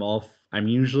mean, I'm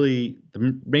usually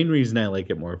the main reason I like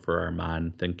it more for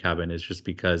Armand than Kevin is just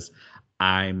because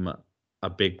I'm a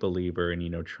big believer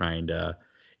in, trying to,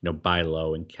 buy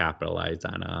low and capitalize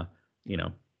on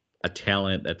a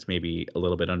talent that's maybe a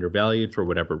little bit undervalued for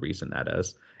whatever reason that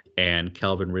is. And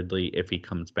Calvin Ridley, if he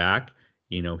comes back,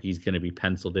 he's going to be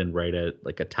penciled in right at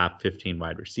like a top 15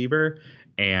 wide receiver.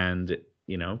 And,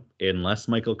 unless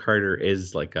Michael Carter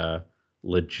is like a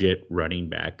legit running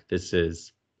back, this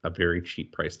is a very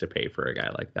cheap price to pay for a guy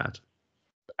like that.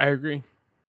 I agree.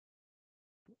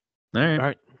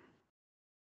 All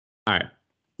right.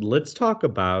 Let's talk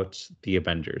about the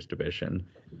Avengers division.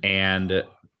 And,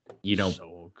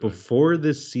 before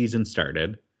this season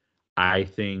started, I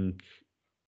think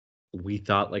we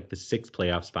thought like the 6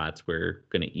 playoff spots were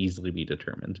going to easily be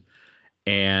determined.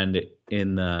 And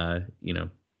in the,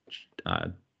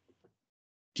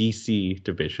 DC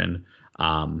division,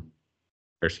 the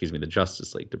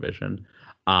Justice League division,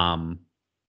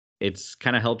 it's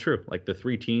kind of held true. Like the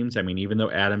 3 teams, I mean, even though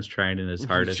Adam's trying in his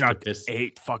hardest to piss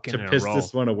 8 fucking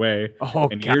this one away. Oh,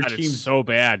 and God, it's so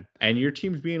bad. And your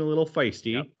team's being a little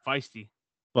feisty. Yep, feisty.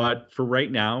 But for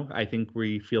right now, I think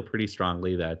we feel pretty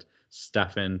strongly that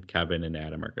Stefan, Kevin, and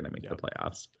Adam are going to make the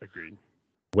playoffs. Agreed.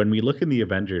 When we look in the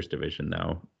Avengers division,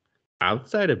 though,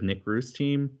 outside of Nick Rue's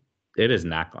team, it has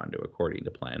not gone to according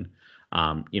to plan.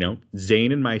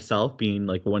 Zane and myself being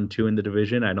like 1-2 in the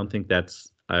division, I don't think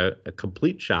that's a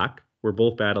complete shock. We're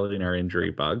both battling our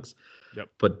injury bugs. Yep.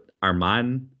 But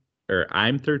I'm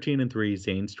 13-3,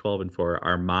 Zane's 12-4.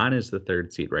 Armand is the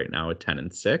third seed right now at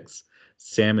 10-6.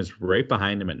 Sam is right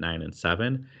behind him at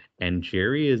 9-7, and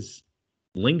Jerry is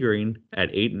lingering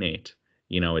at 8-8.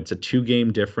 It's a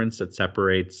 2-game difference that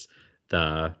separates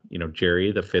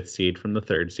Jerry, the 5th seed, from the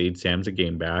 3rd seed. Sam's a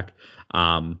game back.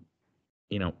 How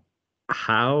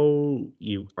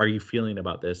are you feeling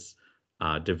about this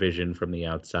division from the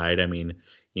outside? I mean,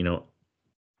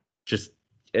 just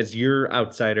as your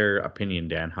outsider opinion,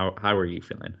 Dan, how are you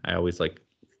feeling? I always like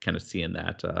kind of seeing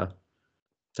that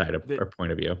side of our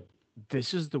point of view.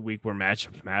 This is the week where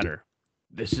matchups matter.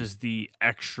 This is the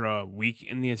extra week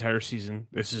in the entire season.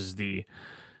 This is the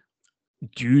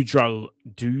do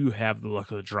you have the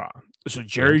luck of the draw? So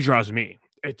Jerry draws me.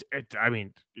 I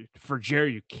mean, for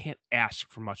Jerry, you can't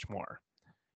ask for much more.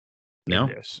 No,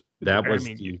 that was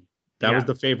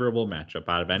the favorable matchup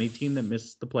out of any team that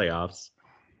missed the playoffs.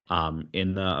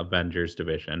 In the Avengers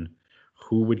division,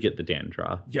 who would get the Dan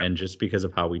draw? Yep. And just because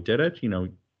of how we did it,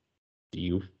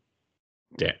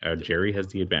 Jerry has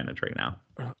the advantage right now.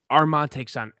 Armand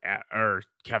takes on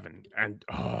Kevin, and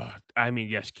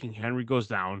yes, King Henry goes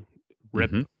down.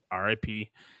 RIP, RIP.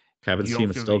 Kevin's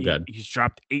team is still good. He's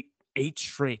dropped eight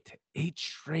straight.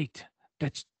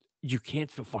 That's, you can't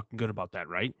feel fucking good about that,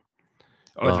 right?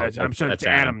 I'm sorry, it's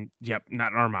Adam. Yep,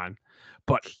 not Armand,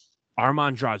 but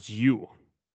Armand draws you.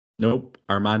 Nope,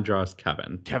 Armand draws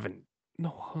Kevin.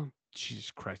 No,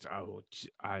 Jesus Christ!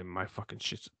 My fucking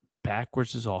shit's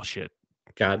backwards is all shit.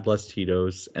 God bless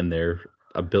Tito's and their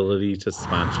ability to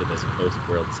sponsor this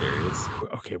post-World Series.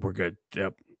 Okay, we're good.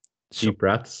 Yep. Deep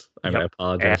breaths. I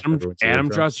apologize. Adam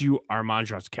draws you. Armand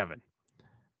draws Kevin.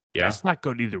 Yeah, that's not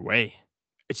good either way.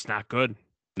 It's not good.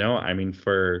 No, I mean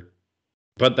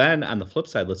but then on the flip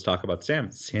side, let's talk about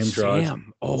Sam. Sam draws.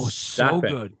 Oh, so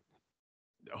good.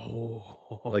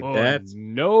 Oh, like that?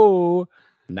 No,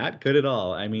 not good at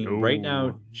all. I mean, right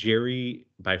now, Jerry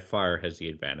by far has the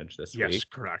advantage this week. Yes,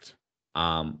 correct.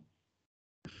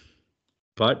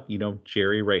 But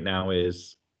Jerry right now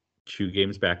is 2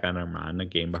 games back on Armand, a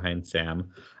game behind Sam.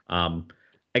 I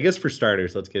guess for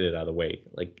starters, let's get it out of the way.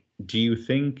 Like, do you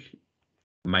think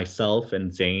myself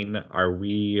and Zane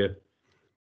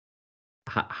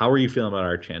how are you feeling about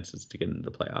our chances to get into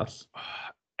the playoffs?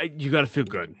 You got to feel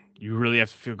good. You really have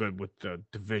to feel good with the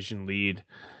division lead.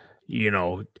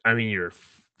 You're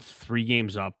 3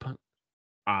 games up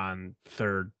on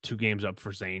third, 2 games up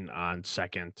for Zane on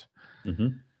second. Mm-hmm.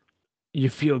 You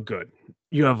feel good.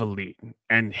 You have a lead,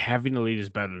 and having a lead is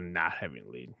better than not having a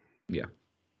lead. Yeah.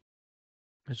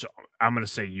 So I'm going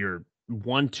to say your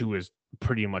 1-2 is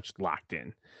pretty much locked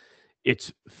in.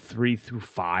 It's 3 through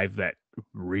 5 that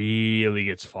really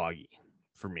gets foggy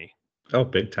for me. Oh,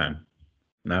 big time.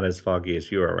 Not as foggy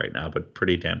as you are right now, but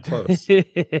pretty damn close.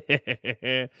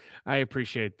 I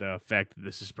appreciate the fact that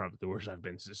this is probably the worst I've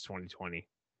been since 2020.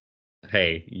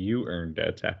 Hey, you earned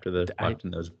it after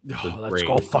watching those let's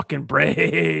go fucking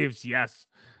Braves. Yes.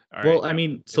 All well, right, I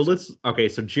mean, so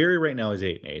Jerry right now is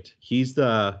 8-8. He's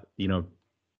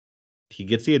he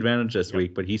gets the advantage this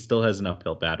week, but he still has an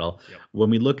uphill battle. Yep. When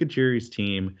we look at Jerry's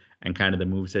team and kind of the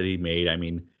moves that he made, I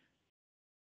mean,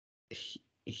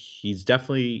 he's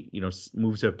definitely,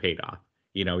 moves have paid off.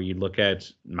 You look at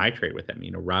my trade with him,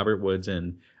 Robert Woods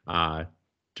and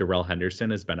Darrell Henderson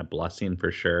has been a blessing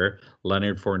for sure.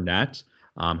 Leonard Fournette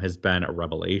has been a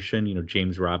revelation.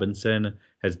 James Robinson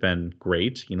has been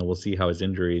great. We'll see how his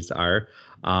injuries are.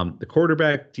 The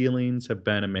quarterback dealings have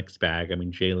been a mixed bag. I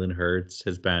mean, Jalen Hurts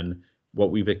has been what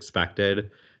we've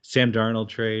expected. Sam Darnold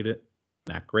trade,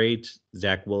 not great.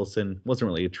 Zach Wilson wasn't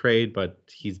really a trade, but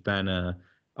he's been a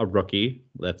rookie.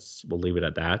 We'll leave it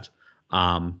at that.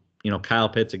 Kyle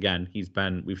Pitts, again,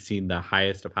 we've seen the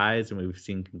highest of highs and we've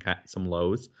seen some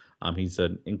lows. He's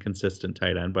an inconsistent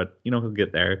tight end, but he'll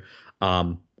get there.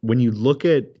 When you look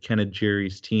at kind of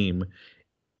Jerry's team,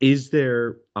 is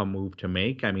there a move to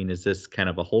make? I mean, is this kind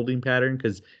of a holding pattern?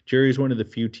 Because Jerry's one of the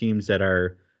few teams that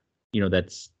are,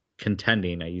 that's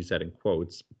contending. I use that in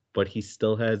quotes, but he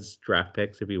still has draft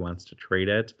picks if he wants to trade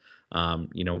it.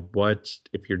 What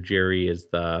if you're Jerry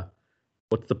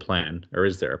what's the plan, or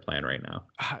is there a plan right now?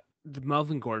 The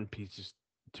Melvin Gordon piece is,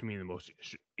 to me, the most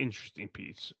interesting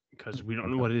piece because we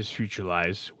don't know what his future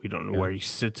lies. We don't know where he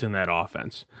sits in that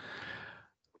offense.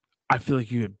 I feel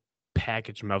like you could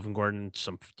package Melvin Gordon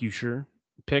some future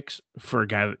picks for a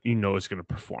guy that you know is going to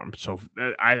perform. So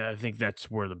I think that's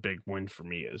where the big win for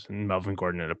me is, and Melvin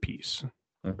Gordon at a piece.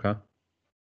 Okay.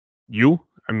 You?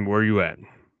 I mean, where are you at?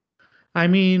 I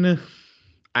mean,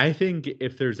 I think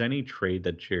if there's any trade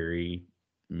that Jerry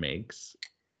makes,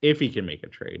 if he can make a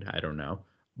trade, I don't know.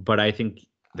 But I think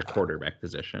the quarterback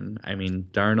position. I mean,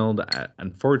 Darnold,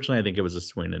 unfortunately, I think it was a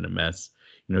swing and a miss.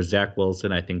 Zach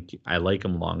Wilson, I think I like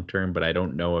him long term, but I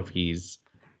don't know if he's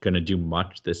going to do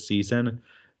much this season.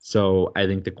 So I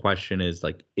think the question is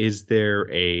like, is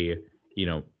there a,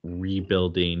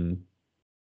 rebuilding,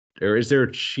 or is there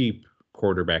a cheap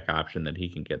quarterback option that he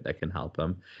can get that can help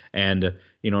him? And,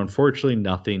 unfortunately,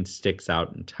 nothing sticks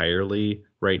out entirely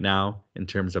right now in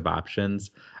terms of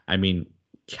options. I mean,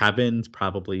 Kevin's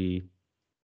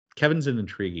an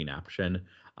intriguing option,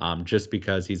 just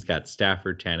because he's got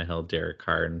Stafford, Tannehill, Derek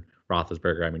Carr, and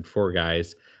Roethlisberger. I mean, 4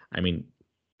 guys. I mean,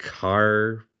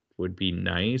 Carr would be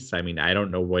nice. I mean, I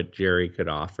don't know what Jerry could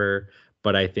offer,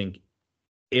 but I think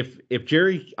if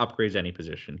Jerry upgrades any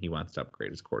position, he wants to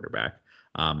upgrade his quarterback.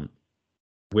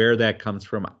 Where that comes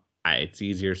from, it's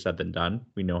easier said than done.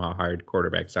 We know how hard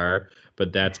quarterbacks are,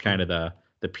 but that's kind of the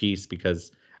piece,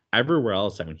 because everywhere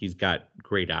else, I mean, he's got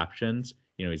great options.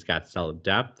 He's got solid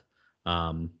depth.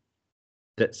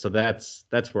 That's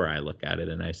where I look at it,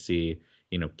 and I see,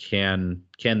 can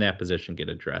that position get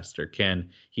addressed, or can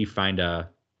he find a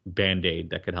Band-Aid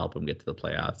that could help him get to the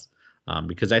playoffs?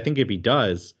 Because I think if he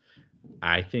does,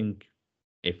 I think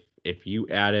if you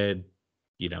added,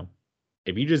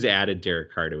 if you just added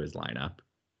Derek Carr to his lineup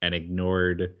and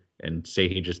ignored and say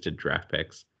he just did draft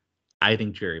picks, I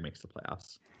think Jerry makes the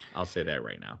playoffs. I'll say that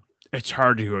right now. It's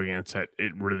hard to go against that.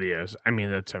 It really is. I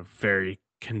mean, that's a very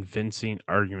convincing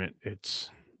argument.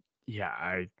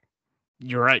 You're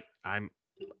right. I'm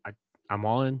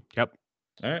all in. Yep.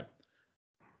 All right.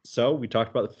 So we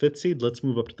talked about the 5th seed. Let's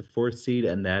move up to the 4th seed,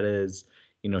 and that is,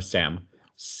 Sam.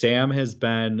 Sam has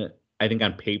been, I think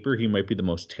on paper, he might be the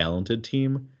most talented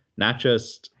team, not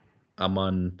just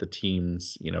among the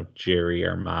teams, Jerry,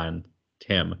 Armand,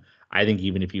 Tim. I think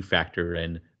even if you factor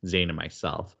in Zane and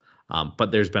myself.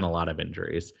 But there's been a lot of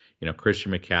injuries.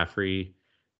 Christian McCaffrey,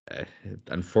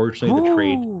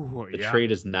 unfortunately, the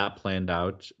trade is not panned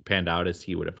out as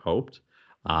he would have hoped.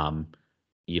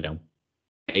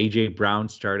 AJ Brown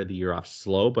started the year off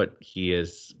slow, but he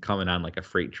is coming on like a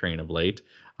freight train of late.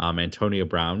 Antonio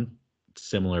Brown,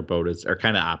 similar boat or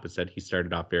kind of opposite. He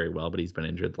started off very well, but he's been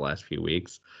injured the last few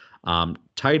weeks.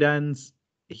 Tight ends,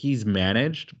 he's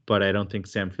managed, but I don't think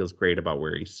Sam feels great about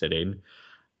where he's sitting.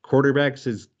 Quarterbacks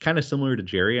is kind of similar to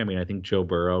Jerry. I mean, I think Joe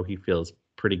Burrow, he feels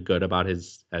pretty good about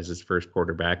his first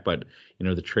quarterback, but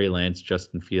the Trey Lance,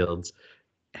 Justin Fields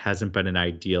hasn't been an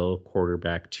ideal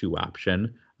quarterback 2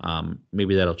 option.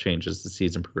 Maybe that'll change as the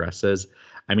season progresses.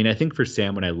 I mean, I think for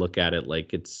Sam, when I look at it, like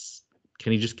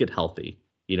can he just get healthy?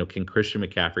 Can Christian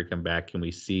McCaffrey come back? Can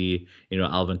we see,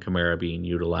 Alvin Kamara being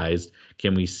utilized?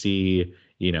 Can we see,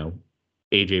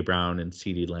 AJ Brown and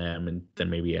CeeDee Lamb, and then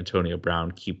maybe Antonio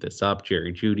Brown keep this up?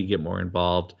 Jerry Jeudy get more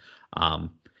involved.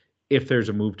 If there's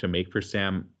a move to make for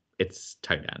Sam, it's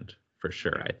tight end for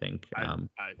sure. I think. I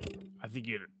think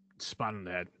you're spot on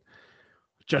that.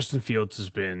 Justin Fields has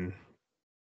been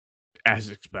as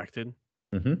expected,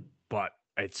 but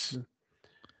it's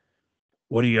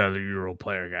what do you other your role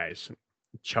player guys?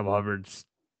 Chubb Hubbard's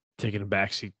taking a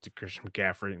backseat to Christian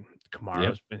McCaffrey.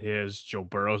 Kamara's been his. Joe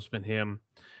Burrow's been him.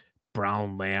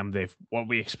 Brown, Lamb, they've what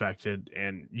we expected,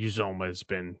 and Uzoma has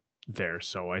been there.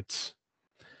 So it's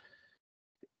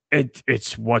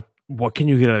what can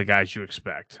you get out of the guys you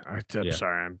expect? I'm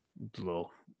sorry, I'm a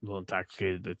little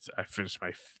intoxicated. I finished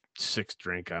my 6th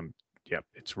drink.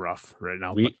 It's rough right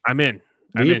now. But I'm in.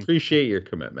 We appreciate your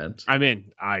commitment. I'm in.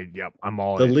 I'm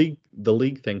all the in. The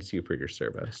league thanks you for your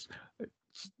service.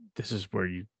 This is where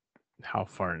how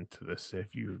far into this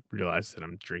if you realize that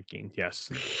I'm drinking. Yes.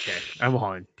 Okay. I'm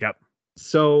all in. Yep.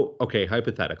 So, okay,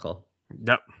 hypothetical.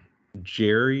 Yep.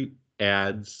 Jerry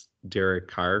adds Derek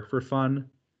Carr for fun.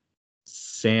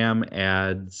 Sam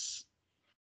adds,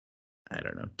 I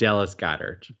don't know, Dallas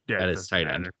Goedert at his tight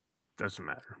end. Doesn't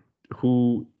matter.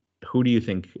 Who do you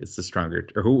think is the stronger,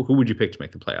 or who would you pick to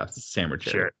make the playoffs? Sam or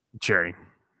Jerry? Jerry.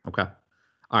 Okay.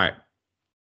 All right.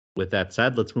 With that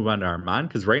said, let's move on to Armand,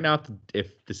 because right now,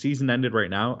 if the season ended right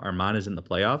now, Armand is in the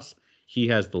playoffs. He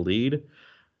has the lead.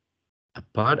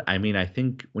 But, I mean, I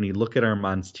think when you look at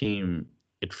Armand's team,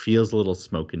 it feels a little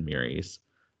smoke and mirrors.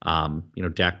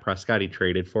 Dak Prescott he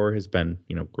traded for has been,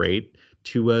 great.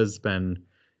 Tua's been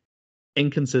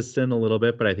inconsistent a little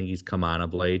bit, but I think he's come on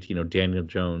of late. Daniel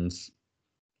Jones,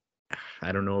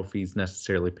 I don't know if he's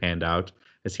necessarily panned out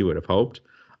as he would have hoped.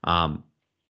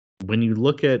 when you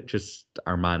look at just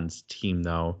Armand's team,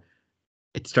 though,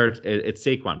 it's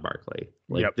Saquon Barkley.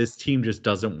 Like this team just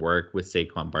doesn't work with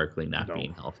Saquon Barkley not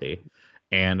being healthy.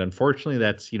 And unfortunately,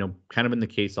 that's, kind of been the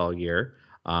case all year.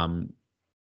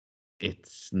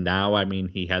 It's now, I mean,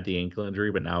 he had the ankle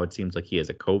injury, but now it seems like he has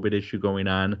a COVID issue going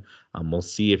on. We'll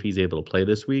see if he's able to play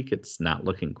this week. It's not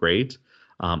looking great.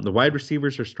 The wide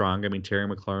receivers are strong. I mean, Terry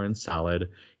McLaurin's solid.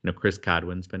 Chris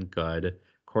Godwin's been good.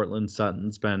 Cortland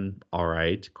Sutton's been all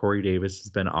right. Corey Davis has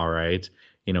been all right.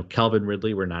 Calvin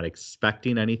Ridley, we're not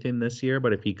expecting anything this year,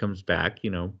 but if he comes back,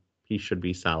 he should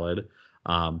be solid.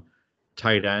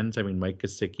 Tight ends, I mean, Mike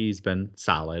Gesicki's been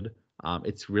solid.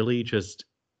 It's really just,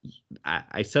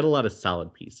 I said a lot of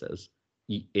solid pieces.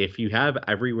 If you have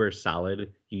everywhere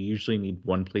solid, you usually need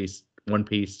one piece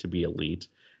to be elite,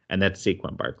 and that's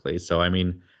Saquon Barkley. So, I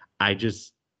mean,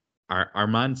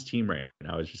 Armand's team right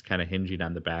now is just kind of hinging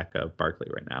on the back of Barkley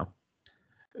right now.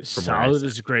 Solid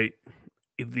is great.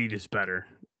 Elite is better.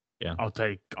 Yeah. I'll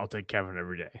take Kevin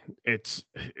every day. It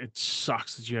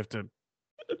sucks that you have to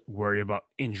worry about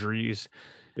injuries,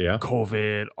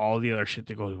 COVID, all the other shit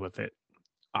that goes with it.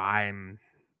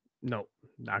 No,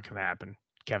 not gonna happen.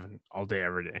 Kevin all day,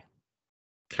 every day.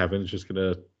 Kevin's just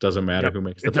doesn't matter who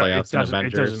makes the playoffs in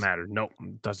Avengers. It doesn't matter. Nope,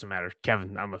 it doesn't matter.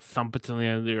 Kevin, I'm a thump it to the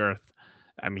end of the earth.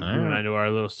 I mean, you and I know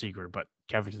our little secret, but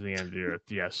Kevin to the end of the earth,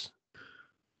 yes.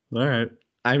 All right.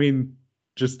 I mean,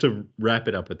 just to wrap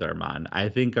it up with Armand, I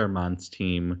think Armand's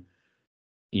team,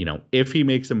 if he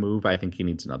makes a move, I think he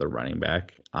needs another running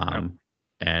back.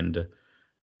 And,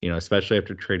 especially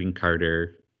after trading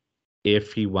Carter,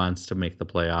 if he wants to make the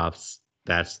playoffs,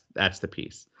 that's the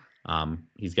piece.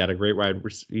 He's got a great wide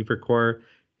receiver core.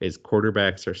 His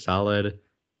quarterbacks are solid,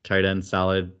 tight end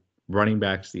solid, running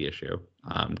back's the issue.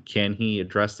 Can he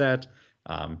address that?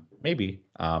 Maybe.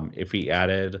 If he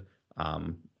added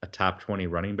a top 20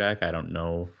 running back, I don't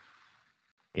know.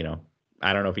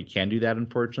 I don't know if he can do that,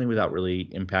 unfortunately, without really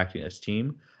impacting his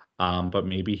team. But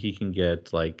maybe he can get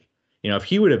if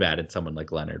he would have added someone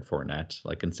like Leonard Fournette,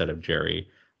 instead of Jerry,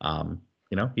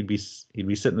 he'd be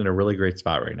sitting in a really great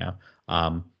spot right now.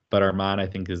 But Armand, I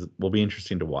think, will be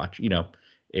interesting to watch.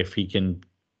 If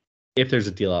there's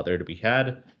a deal out there to be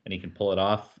had and he can pull it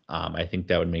off, I think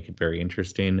that would make it very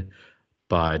interesting.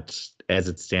 But as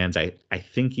it stands, I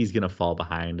think he's going to fall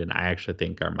behind, and I actually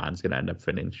think Armand's going to end up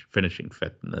finishing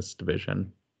fifth in this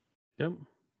division. Yep.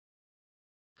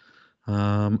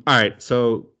 All right,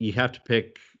 so you have to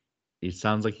pick. It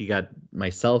sounds like you got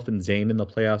myself and Zane in the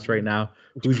playoffs right now.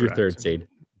 Who's your third seed,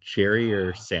 Jerry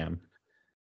or Sam?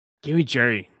 Give me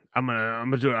Jerry. I'm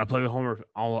gonna do it. I'll play the homer.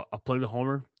 I'll play the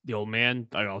homer. The old man.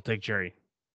 I'll take Jerry.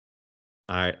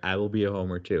 All right, I will be a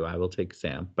homer too. I will take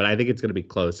Sam, but I think it's going to be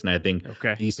close, and I think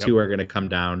these two are going to come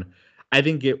down. I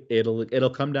think it'll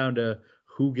come down to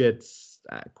who gets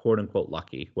quote unquote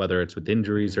lucky, whether it's with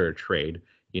injuries or a trade.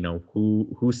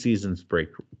 Who seasons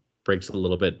breaks a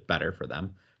little bit better for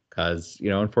them, because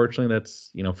unfortunately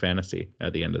that's fantasy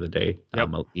at the end of the day.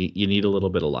 You need a little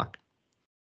bit of luck.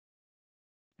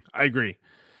 I agree.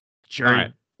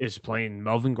 Jerry is playing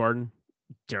Melvin Gordon,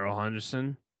 Darrell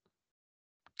Henderson,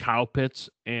 Kyle Pitts,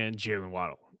 and Jalen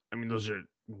Waddle. I mean, those are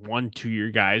 1-2 year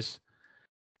guys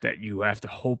that you have to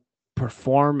hope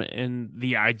perform in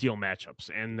the ideal matchups,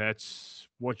 and that's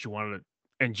what you want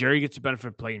to. And Jerry gets the benefit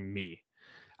of playing me.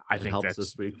 I think helps that's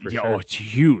this week for sure. Oh, it's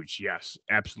huge. Yes,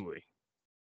 absolutely.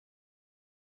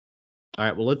 All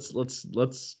right, well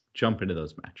let's jump into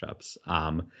those matchups.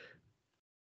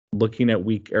 Looking at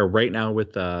right now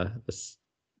with the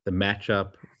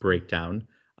matchup breakdown,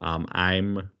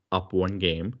 I'm up one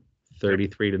game,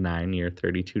 33-9. You're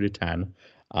 32-10.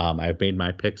 I've made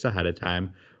my picks ahead of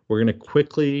time. We're gonna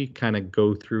quickly kind of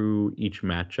go through each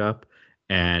matchup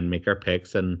and make our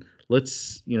picks, and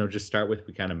let's just start with,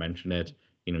 we kind of mentioned it.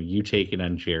 You taking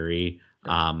on Jerry.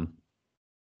 I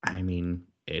mean,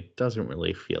 it doesn't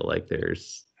really feel like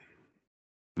there's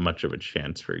much of a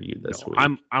chance for you this week.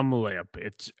 I'm a layup.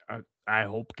 It's I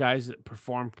hope guys that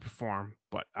perform,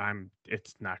 but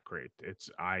it's not great.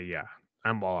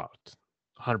 I'm all out,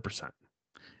 100%.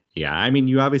 Yeah, I mean,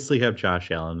 you obviously have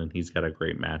Josh Allen, and he's got a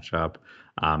great matchup.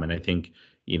 And I think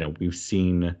we've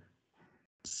seen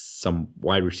some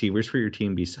wide receivers for your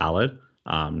team be solid.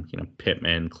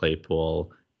 Pittman,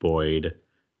 Claypool, Boyd.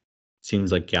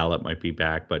 Seems like Gallup might be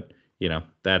back, but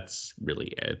that's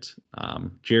really it.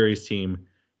 Jerry's team,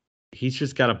 he's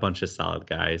just got a bunch of solid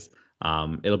guys.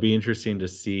 It'll be interesting to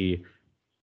see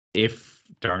if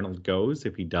Darnold goes.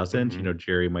 If he doesn't,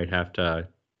 Jerry might have to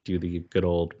do the good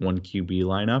old 1 QB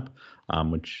lineup,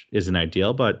 which isn't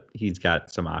ideal, but he's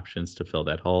got some options to fill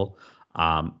that hole.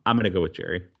 I'm going to go with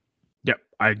Jerry. Yep,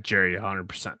 Jerry,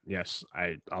 100%. Yes,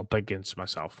 I'll bet against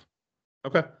myself.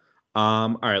 Okay.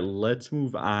 All right, let's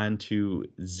move on to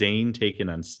Zane taking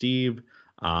on Steve.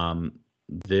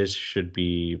 This should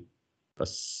be a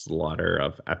slaughter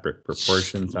of epic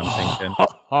proportions, I'm thinking.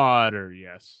 Slaughter,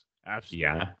 yes. Absolutely.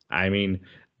 Yeah. I mean,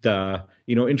 the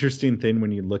interesting thing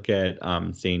when you look at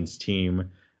Zane's team,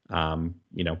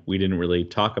 we didn't really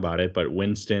talk about it, but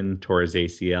Winston tore his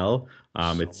ACL.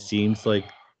 It seems like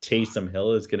Taysom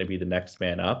Hill is going to be the next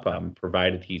man up,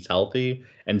 provided he's healthy,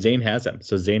 and Zane has him.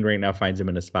 So Zane right now finds him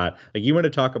in a spot. Like, you want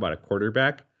to talk about a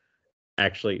quarterback?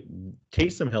 Actually,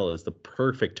 Taysom Hill is the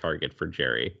perfect target for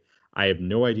Jerry. I have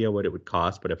no idea what it would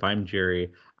cost, but if I'm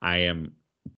Jerry, I am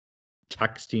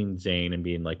texting Zane and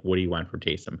being like, "What do you want for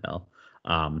Taysom Hill?"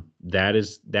 That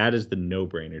is the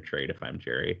no-brainer trade if I'm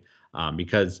Jerry,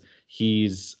 because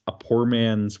he's a poor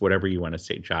man's whatever you want to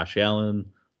say. Josh Allen,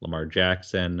 Lamar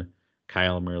Jackson,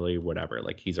 Kyle Murray, whatever.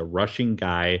 Like, he's a rushing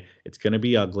guy. It's going to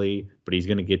be ugly, but he's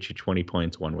going to get you 20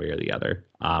 points one way or the other.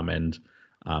 And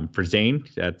for Zane,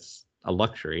 that's a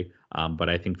luxury. But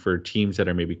I think for teams that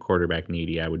are maybe quarterback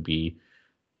needy, I would be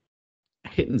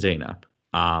hitting Zane up.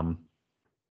 I'm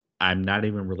not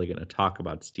even really going to talk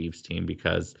about Steve's team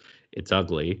because it's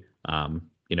ugly.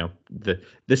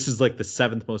 This is like the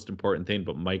seventh most important thing,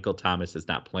 but Michael Thomas is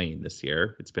not playing this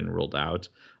year. It's been ruled out.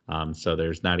 So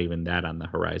there's not even that on the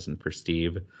horizon for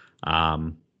Steve.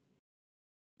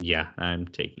 Yeah, I'm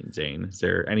taking Zane. Is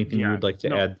there anything you would like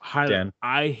to add, Dan?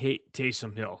 I hate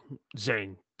Taysom Hill.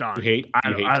 Zane, done. You hate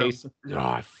Taysom? Oh,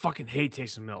 I fucking hate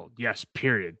Taysom Hill. Yes,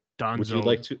 period. Done. Would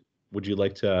you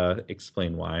like to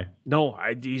explain why? No,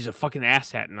 he's a fucking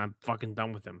asshat, and I'm fucking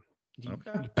done with him.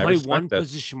 Okay. Play one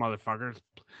position, motherfucker.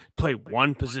 Play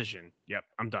one position. Yep,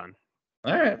 I'm done.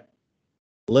 All right.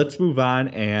 Let's move on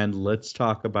and let's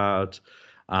talk about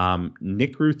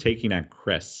Nick Ruth taking on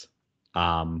Chris.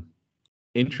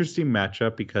 Interesting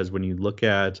matchup because when you look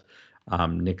at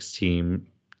Nick's team,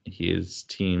 his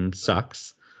team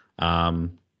sucks.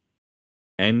 And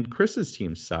Chris's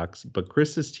team sucks, but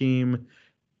Chris's team,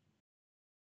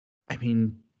 I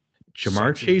mean,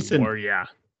 Jamar Chase and yeah.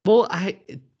 Well,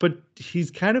 but he's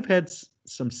kind of had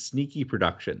some sneaky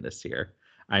production this year.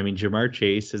 I mean, Jamar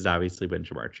Chase has obviously been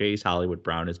Jamar Chase. Hollywood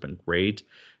Brown has been great.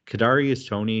 Kadarius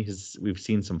Toney we've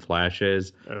seen some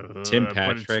flashes. Tim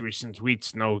Patrick. But it's recent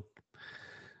tweets,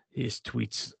 his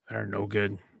tweets are no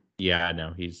good. Yeah,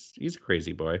 no, he's a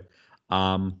crazy boy.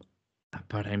 But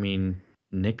I mean,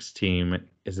 Nick's team,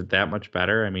 is it that much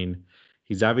better? I mean,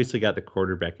 he's obviously got the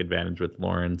quarterback advantage with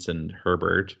Lawrence and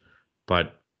Herbert,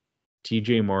 but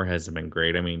TJ Moore hasn't been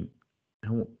great. I mean,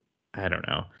 I don't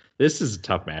know. This is a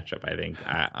tough matchup, I think.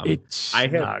 It's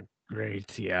not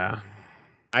great, yeah.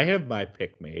 I have my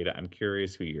pick made. I'm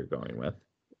curious who you're going with.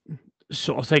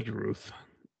 So I'll take Ruth.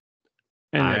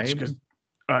 And that's because,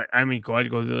 go ahead,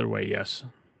 go the other way, yes.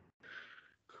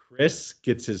 Chris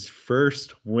gets his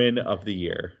first win of the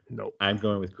year. Nope. I'm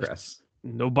going with Chris.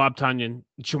 No Bob Tonyan.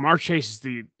 Jamar Chase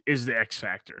is the X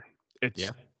factor.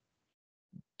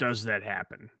 Does that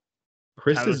happen?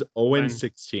 Chris is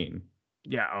 0-16.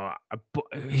 Yeah,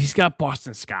 he's got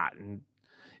Boston Scott, and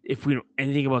if we know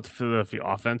anything about the Philadelphia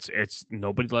offense, it's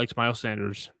nobody likes Miles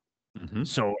Sanders. Mm-hmm.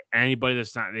 So anybody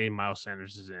that's not named Miles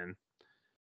Sanders is in.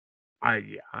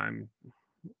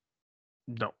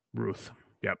 Ruth.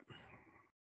 Yep.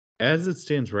 As it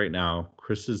stands right now,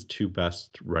 Chris's two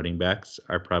best running backs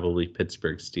are probably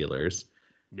Pittsburgh Steelers.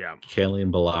 Yeah.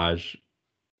 Kalen Ballage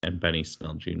and Benny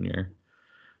Snell Jr.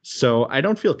 So I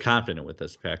don't feel confident with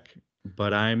this pick,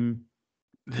 but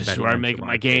This is where I make it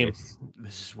my game.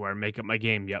 This is where I make it my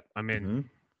game. Yep, I'm in. Mm-hmm.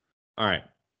 All right.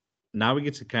 Now we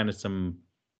get to kind of some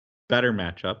better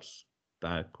matchups,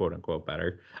 quote unquote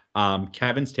better.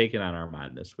 Kevin's taking on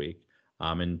Armand this week.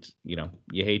 And you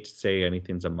hate to say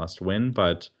anything's a must win,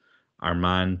 but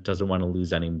Armand doesn't want to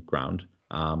lose any ground.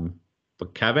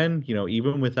 But Kevin,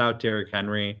 even without Derrick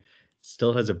Henry,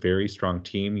 still has a very strong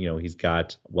team. He's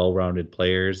got well-rounded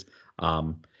players.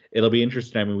 It'll be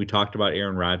interesting. I mean, we talked about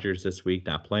Aaron Rodgers this week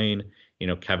not playing.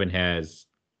 Kevin has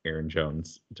Aaron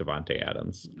Jones, Devontae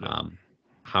Adams.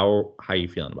 How are you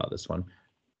feeling about this one?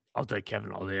 I'll take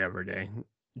Kevin all day, every day.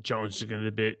 Jones is going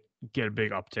to get a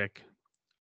big uptick.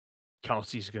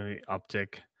 Kelsey's going to get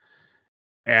uptick.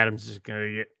 Adams is going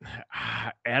to get.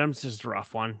 Adams is the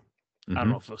rough one. Mm-hmm. I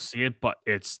don't know if they'll see it, but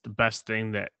it's the best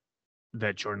thing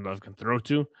that Jordan Love can throw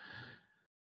to.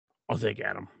 I'll take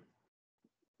Adam.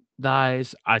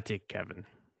 Dies, I take Kevin.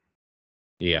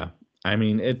 Yeah. I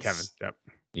mean, it's Kevin. Yep.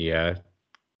 Yeah.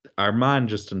 Armand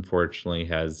just unfortunately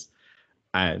has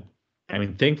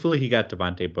thankfully he got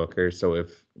Devontae Booker, so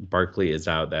if Barkley is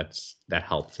out, that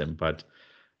helps him. But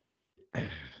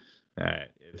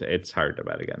It's hard to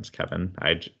bet against Kevin.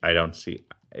 I don't see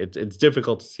it's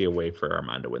difficult to see a way for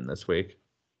Armand to win this week.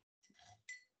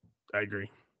 I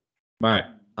agree. All right.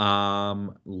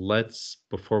 Let's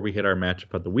before we hit our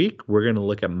matchup of the week, we're gonna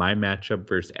look at my matchup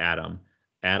versus Adam.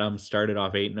 Adam started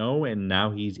off 8-0 and now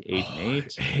he's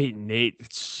 8-8. 8-8.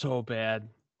 It's so bad.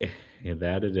 Yeah,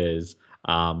 that it is.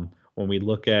 When we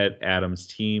look at Adam's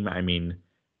team, I mean,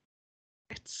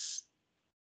 it's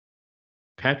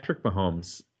Patrick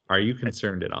Mahomes. Are you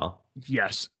concerned at all?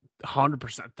 Yes, 100%,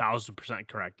 1,000%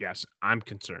 correct. Yes, I'm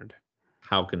concerned.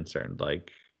 How concerned?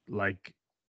 Like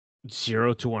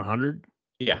 0 to 100,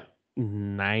 yeah,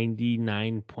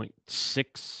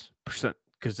 99.6%,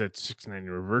 because that's 69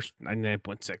 reverse,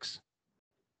 99.6.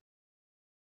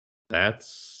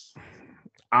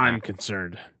 I'm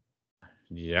concerned.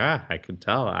 Yeah, I can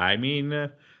tell. I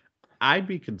mean, I'd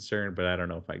be concerned, but I don't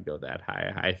know if I'd go that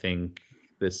high. I think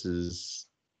this is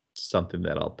something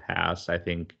that I'll pass. I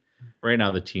think right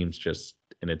now the team's just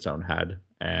in its own head,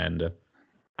 and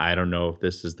I don't know if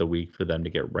this is the week for them to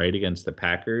get right against the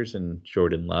Packers and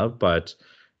Jordan Love, but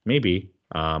maybe.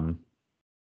 So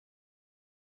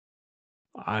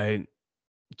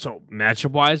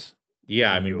matchup wise,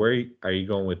 yeah, I mean, where are you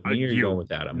going with me or are you going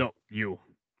with Adam? No, you,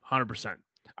 100%.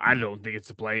 I don't think it's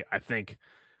a play. I think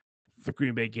the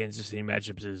Green Bay Kansas City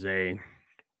matchups is a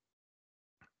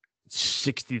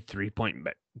 63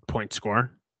 point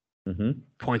score. Mm-hmm.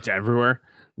 Points everywhere.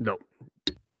 No,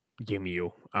 give me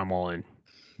you. I'm all in.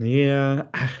 Yeah,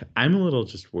 I'm a little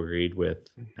just worried with.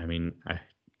 I mean,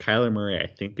 Kyler Murray, I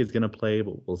think is going to play,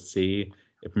 but we'll see.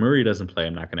 If Murray doesn't play,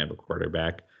 I'm not going to have a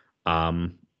quarterback. But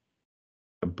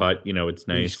it's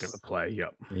nice. He's going to play.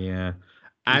 Yep. Yeah,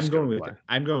 I'm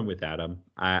going with Adam.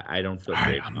 I don't feel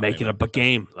great. I'm making up a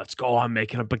game. Let's go. I'm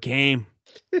making up a game.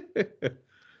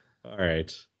 All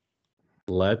right.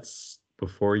 Let's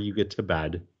before you get to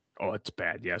bed. Oh, it's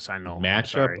bad. Yes, I know.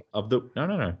 Matchup of the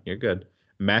no. You're good.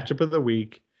 Matchup of the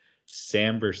week.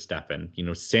 Sam versus Stefan.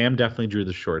 Sam definitely drew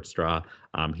the short straw.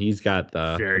 He's got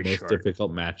the most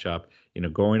difficult matchup.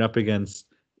 Going up against,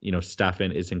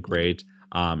 Stefan isn't great.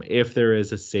 If there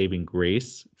is a saving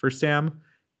grace for Sam,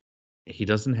 he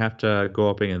doesn't have to go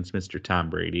up against Mr. Tom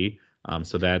Brady.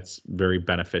 So that's very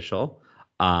beneficial.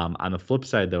 On the flip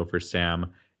side, though, for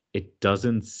Sam, it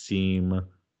doesn't sound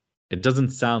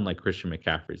like Christian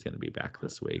McCaffrey is going to be back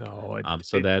this week. No,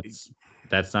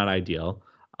 that's not ideal.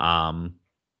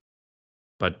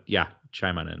 But yeah,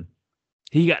 chime on in.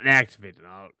 He got activated.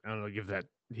 I don't know.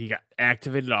 He got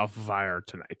activated off of IR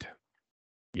tonight.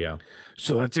 Yeah.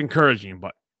 So that's encouraging,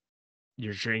 but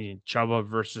you're changing Chuba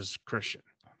versus Christian.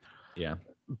 Yeah.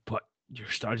 But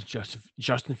you're starting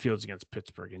Justin Fields against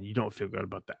Pittsburgh, and you don't feel good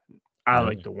about that. I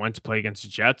like the Wentz play against the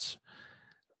Jets.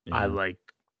 Yeah. I like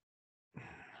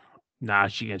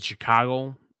Najee against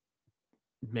Chicago,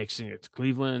 mixing it to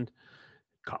Cleveland.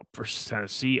 Cup versus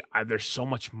Tennessee. There's so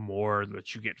much more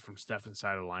that you get from Stefan's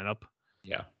side of the lineup.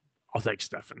 Yeah. I'll take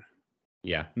Stefan.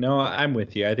 Yeah. No, I'm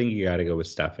with you. I think you got to go with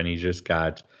Stefan. He's just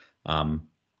got,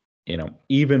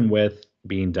 even with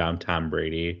being down Tom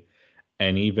Brady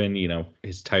and even,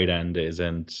 his tight end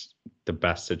isn't the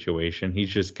best situation. He's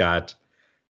just got,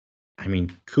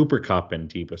 Cooper Kupp and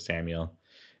Deebo Samuel.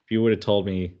 If you would have told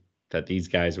me that these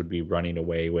guys would be running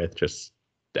away with just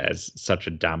as such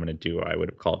a dominant duo, I would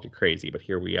have called you crazy. But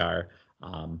here we are,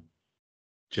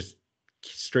 just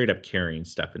straight up carrying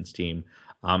Stefan's team.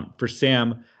 For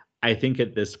Sam, I think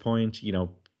at this point,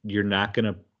 you're not going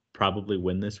to probably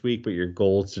win this week, but your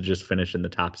goal is to just finish in the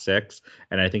top 6.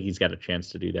 And I think he's got a chance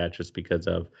to do that just because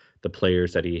of the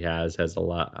players that he has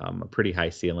a pretty high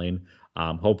ceiling.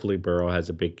 Hopefully Burrow has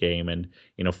a big game, and,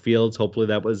 Fields, hopefully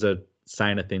that was a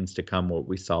sign of things to come. What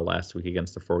we saw last week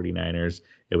against the 49ers,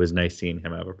 it was nice seeing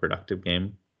him have a productive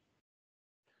game.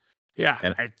 Yeah.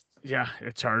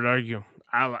 It's hard to argue.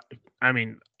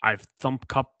 I've thumped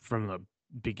Kupp from the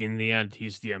beginning to the end.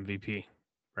 He's the MVP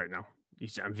right now.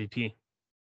 He's the MVP.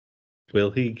 Will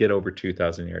he get over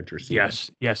 2,000 yards receiving?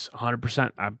 Yes,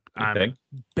 100%. I'm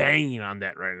banging on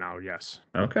that right now. Yes.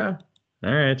 Okay.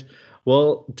 All right.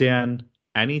 Well, Dan,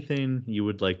 anything you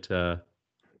would like to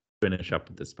finish up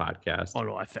with this podcast? Oh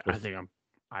no, I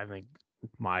think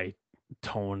my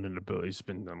tone and ability's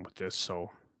been done with this, so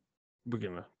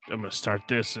I'm gonna start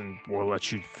this and we'll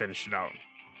let you finish it out.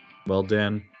 Well,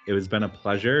 Dan, it has been a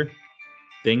pleasure.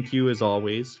 Thank you as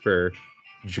always for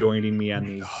joining me on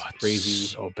these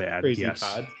crazy pods.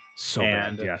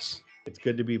 Yes. It's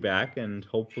good to be back, and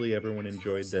hopefully everyone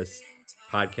enjoyed this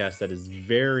podcast that is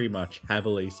very much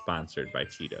heavily sponsored by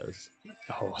Tito's.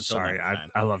 Oh, sorry.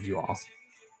 I love you all.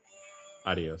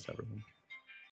 Adios, everyone.